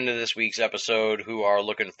tuned into this week's episode, who are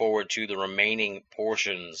looking forward to the remaining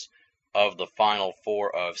portions of the final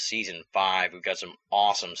 4 of Season 5. We've got some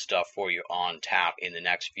awesome stuff for you on tap in the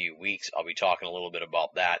next few weeks. I'll be talking a little bit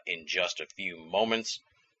about that in just a few moments.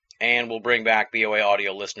 And we'll bring back BOA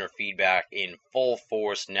audio listener feedback in full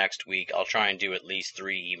force next week. I'll try and do at least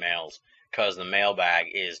 3 emails because the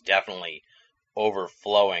mailbag is definitely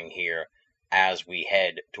overflowing here as we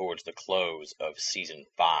head towards the close of Season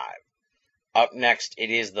 5. Up next,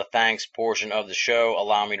 it is the thanks portion of the show.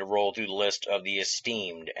 Allow me to roll through the list of the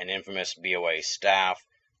esteemed and infamous BOA staff: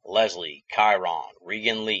 Leslie, Chiron,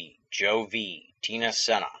 Regan Lee, Joe V, Tina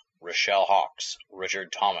Senna, Rochelle Hawks,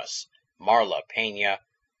 Richard Thomas, Marla Pena,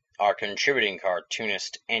 our contributing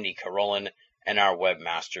cartoonist Andy Carolin, and our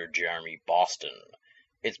webmaster Jeremy Boston.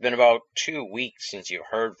 It's been about 2 weeks since you've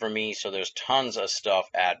heard from me, so there's tons of stuff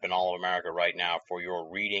at Binnall of America right now for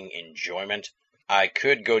your reading enjoyment. I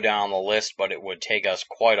could go down the list, but it would take us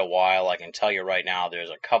quite a while. I can tell you right now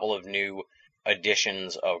there's a couple of new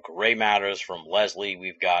editions of Gray Matters from Leslie.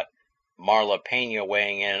 We've got Marla Pena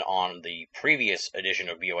weighing in on the previous edition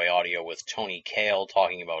of BOA Audio with Tony Cale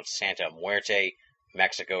talking about Santa Muerte,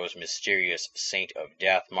 Mexico's mysterious saint of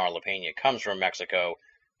death. Marla Pena comes from Mexico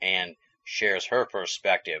and shares her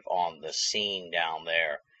perspective on the scene down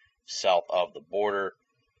there south of the border.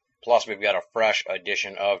 Plus, we've got a fresh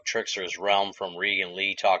edition of Trickster's Realm from Regan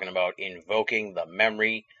Lee talking about invoking the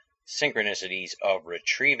memory, synchronicities of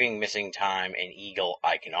retrieving missing time in Eagle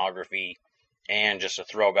iconography. And just a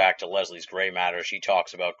throwback to Leslie's Gray Matter, she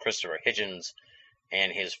talks about Christopher Hitchens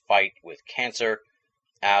and his fight with cancer,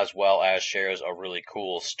 as well as shares a really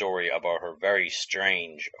cool story about her very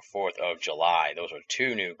strange 4th of July. Those are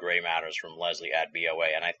 2 new Gray Matters from Leslie at BOA,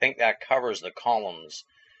 and I think that covers the columns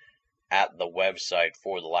at the website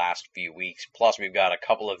for the last few weeks. Plus, we've got a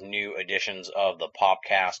couple of new editions of the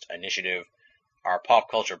Popcast Initiative, our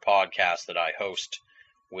pop culture podcast that I host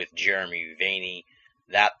with Jeremy Vaney.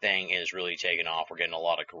 That thing is really taking off. We're getting a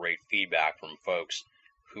lot of great feedback from folks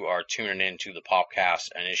who are tuning into the Popcast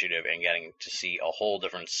Initiative and getting to see a whole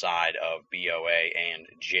different side of BOA and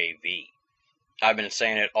JV. I've been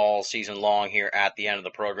saying it all season long here at the end of the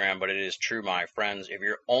program, but it is true, my friends. If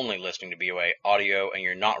you're only listening to BOA Audio and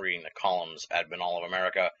you're not reading the columns at Binnall of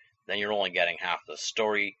America, then you're only getting half the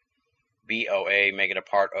story. BOA, make it a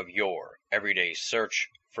part of your everyday search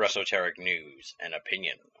for esoteric news and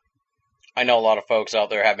opinion. I know a lot of folks out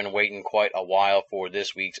there have been waiting quite a while for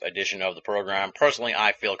this week's edition of the program. Personally,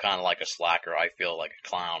 I feel kind of like a slacker. I feel like a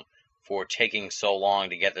clown for taking so long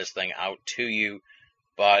to get this thing out to you,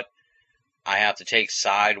 but I have to take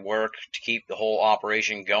side work to keep the whole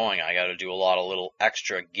operation going. I got to do a lot of little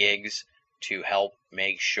extra gigs to help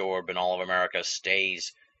make sure Binnall of America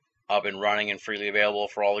stays up and running and freely available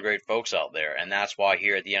for all the great folks out there. And that's why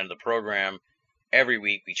here at the end of the program, every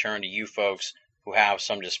week we turn to you folks who have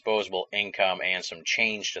some disposable income and some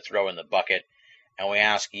change to throw in the bucket, and we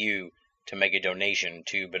ask you to make a donation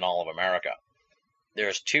to Binnall of America.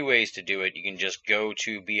 There's 2 ways to do it. You can just go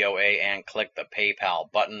to BOA and click the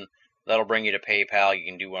PayPal button. That'll bring you to PayPal. You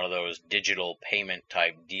can do one of those digital payment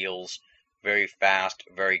type deals. Very fast,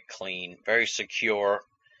 very clean, very secure,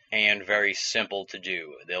 and very simple to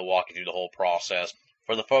do. They'll walk you through the whole process.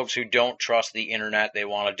 For the folks who don't trust the internet, they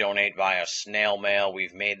want to donate via snail mail,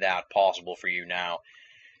 we've made that possible for you now.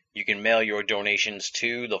 You can mail your donations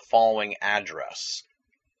to the following address: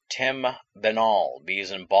 Tim Binnall, B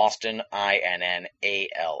as in Boston,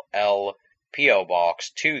 INNALL, P.O. Box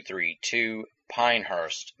 232,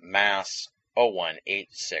 Pinehurst, Mass.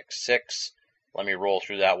 01866. Let me roll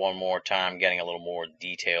through that one more time, getting a little more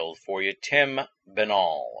detailed for you. Tim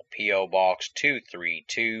Binnall, P.O. Box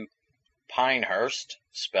 232, Pinehurst,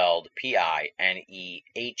 spelled Pinehurst,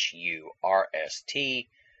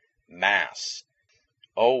 Mass.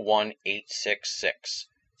 01866.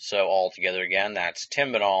 So altogether again, that's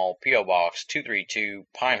Tim Binnall, P.O. Box 232,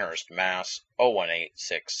 Pinehurst, Mass.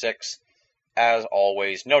 01866. As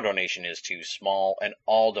always, no donation is too small, and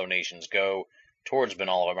all donations go towards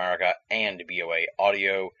Binnall of America and BOA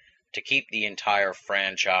Audio to keep the entire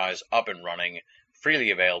franchise up and running,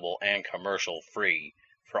 freely available and commercial-free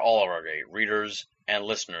for all of our great readers and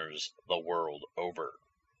listeners the world over.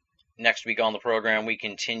 Next week on the program, we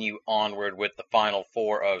continue onward with the final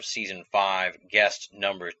 4 of Season 5, guest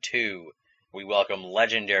number 2. We welcome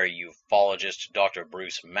legendary ufologist Dr.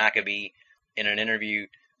 Bruce Maccabee in an interview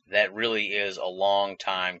that really is a long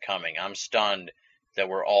time coming. I'm stunned that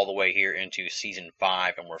we're all the way here into Season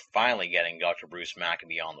 5, and we're finally getting Dr. Bruce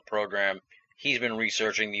Maccabee on the program. He's been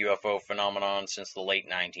researching the UFO phenomenon since the late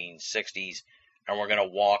 1960s, and we're going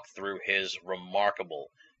to walk through his remarkable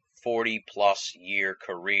 40-plus year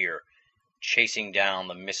career chasing down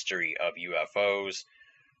the mystery of UFOs.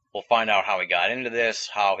 We'll find out how he got into this,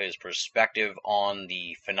 how his perspective on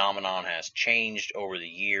the phenomenon has changed over the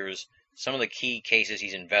years, some of the key cases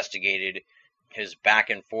he's investigated, his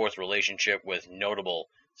back-and-forth relationship with notable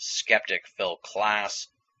skeptic Phil Klass.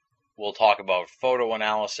 We'll talk about photo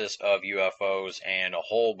analysis of UFOs and a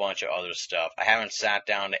whole bunch of other stuff. I haven't sat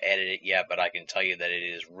down to edit it yet, but I can tell you that it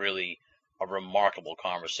is really a remarkable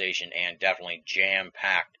conversation and definitely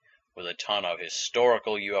jam-packed with a ton of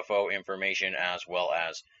historical UFO information as well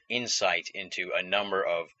as insight into a number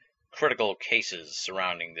of critical cases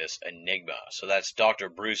surrounding this enigma. So that's Dr.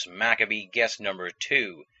 Bruce Maccabee, guest number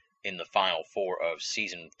 2 in the final 4 of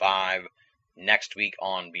Season 5, next week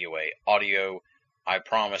on BOA Audio. I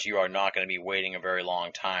promise you are not going to be waiting a very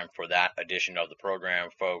long time for that edition of the program,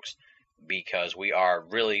 folks, because we are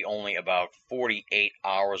really only about 48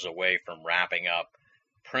 hours away from wrapping up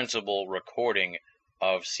principal recording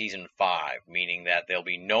of Season 5, meaning that there'll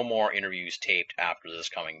be no more interviews taped after this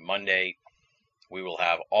coming Monday. We will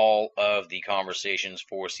have all of the conversations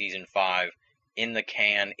for Season 5 in the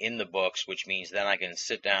can, in the books, which means then I can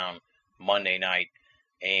sit down Monday night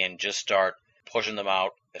and just start pushing them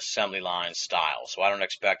out assembly line style. So I don't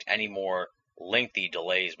expect any more lengthy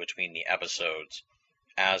delays between the episodes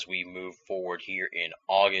as we move forward here in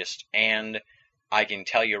August. And I can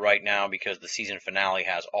tell you right now, because the season finale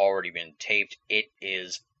has already been taped, it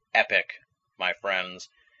is epic, my friends.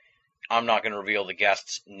 I'm not going to reveal the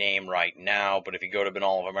guest's name right now, but if you go to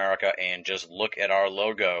Binnall of America and just look at our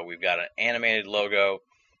logo, we've got an animated logo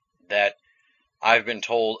that I've been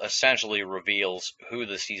told essentially reveals who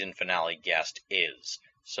the season finale guest is.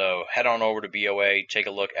 So head on over to BOA, take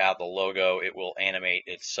a look at the logo. It will animate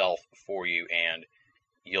itself for you, and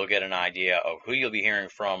you'll get an idea of who you'll be hearing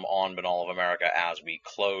from on Binnall of America as we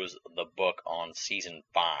close the book on Season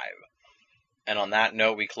 5. And on that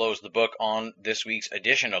note, we close the book on this week's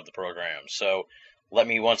edition of the program. So let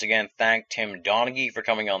me once again thank Tim Donaghy for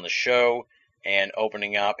coming on the show and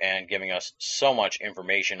opening up and giving us so much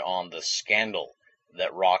information on the scandal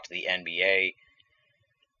that rocked the NBA.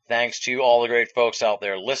 Thanks to all the great folks out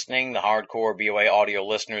there listening, the hardcore BOA audio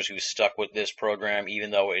listeners who stuck with this program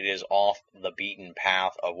even though it is off the beaten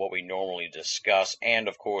path of what we normally discuss. And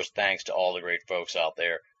of course, thanks to all the great folks out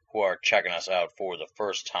there who are checking us out for the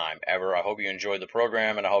first time ever. I hope you enjoyed the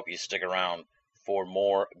program, and I hope you stick around for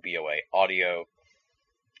more BOA audio.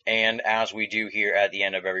 And as we do here at the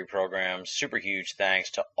end of every program, super huge thanks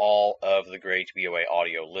to all of the great BOA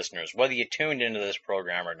audio listeners. Whether you tuned into this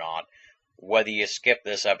program or not, whether you skipped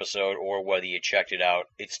this episode or whether you checked it out,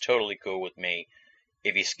 it's totally cool with me.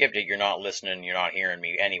 If you skipped it, you're not listening, you're not hearing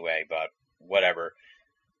me anyway, but whatever.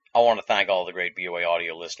 I want to thank all the great BOA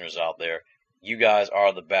audio listeners out there. You guys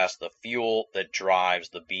are the best, the fuel that drives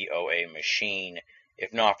the BOA machine.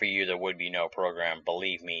 If not for you, there would be no program.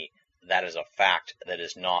 Believe me, that is a fact that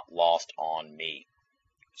is not lost on me.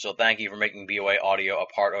 So thank you for making BOA Audio a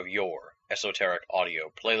part of your esoteric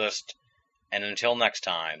audio playlist. And until next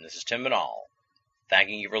time, this is Tim Binnall,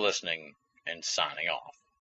 thanking you for listening and signing off.